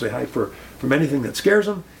problems. They hide from anything that scares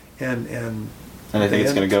them. And they think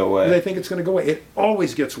it's going to go away. They think it's going to go away. It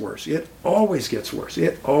always gets worse. It always gets worse.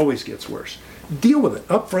 It always gets worse. Deal with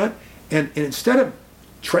it up front, and instead of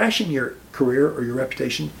trashing your career or your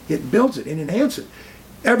reputation, it builds it and enhances it.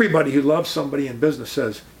 Everybody who loves somebody in business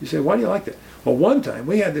says, you say, why do you like that? Well, one time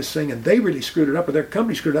we had this thing and they really screwed it up, or their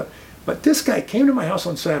company screwed it up. But this guy came to my house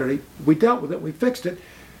on Saturday. We dealt with it. We fixed it.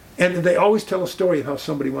 And they always tell a story of how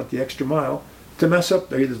somebody went the extra mile to mess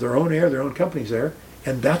up either their own air, their own company's air.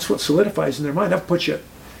 And that's what solidifies in their mind. That puts you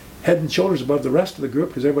head and shoulders above the rest of the group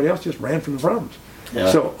because everybody else just ran from the problems.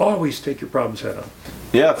 Yeah. So always take your problems head on.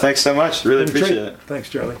 Yeah, thanks so much. Really appreciate it. Thanks,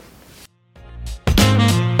 Charlie.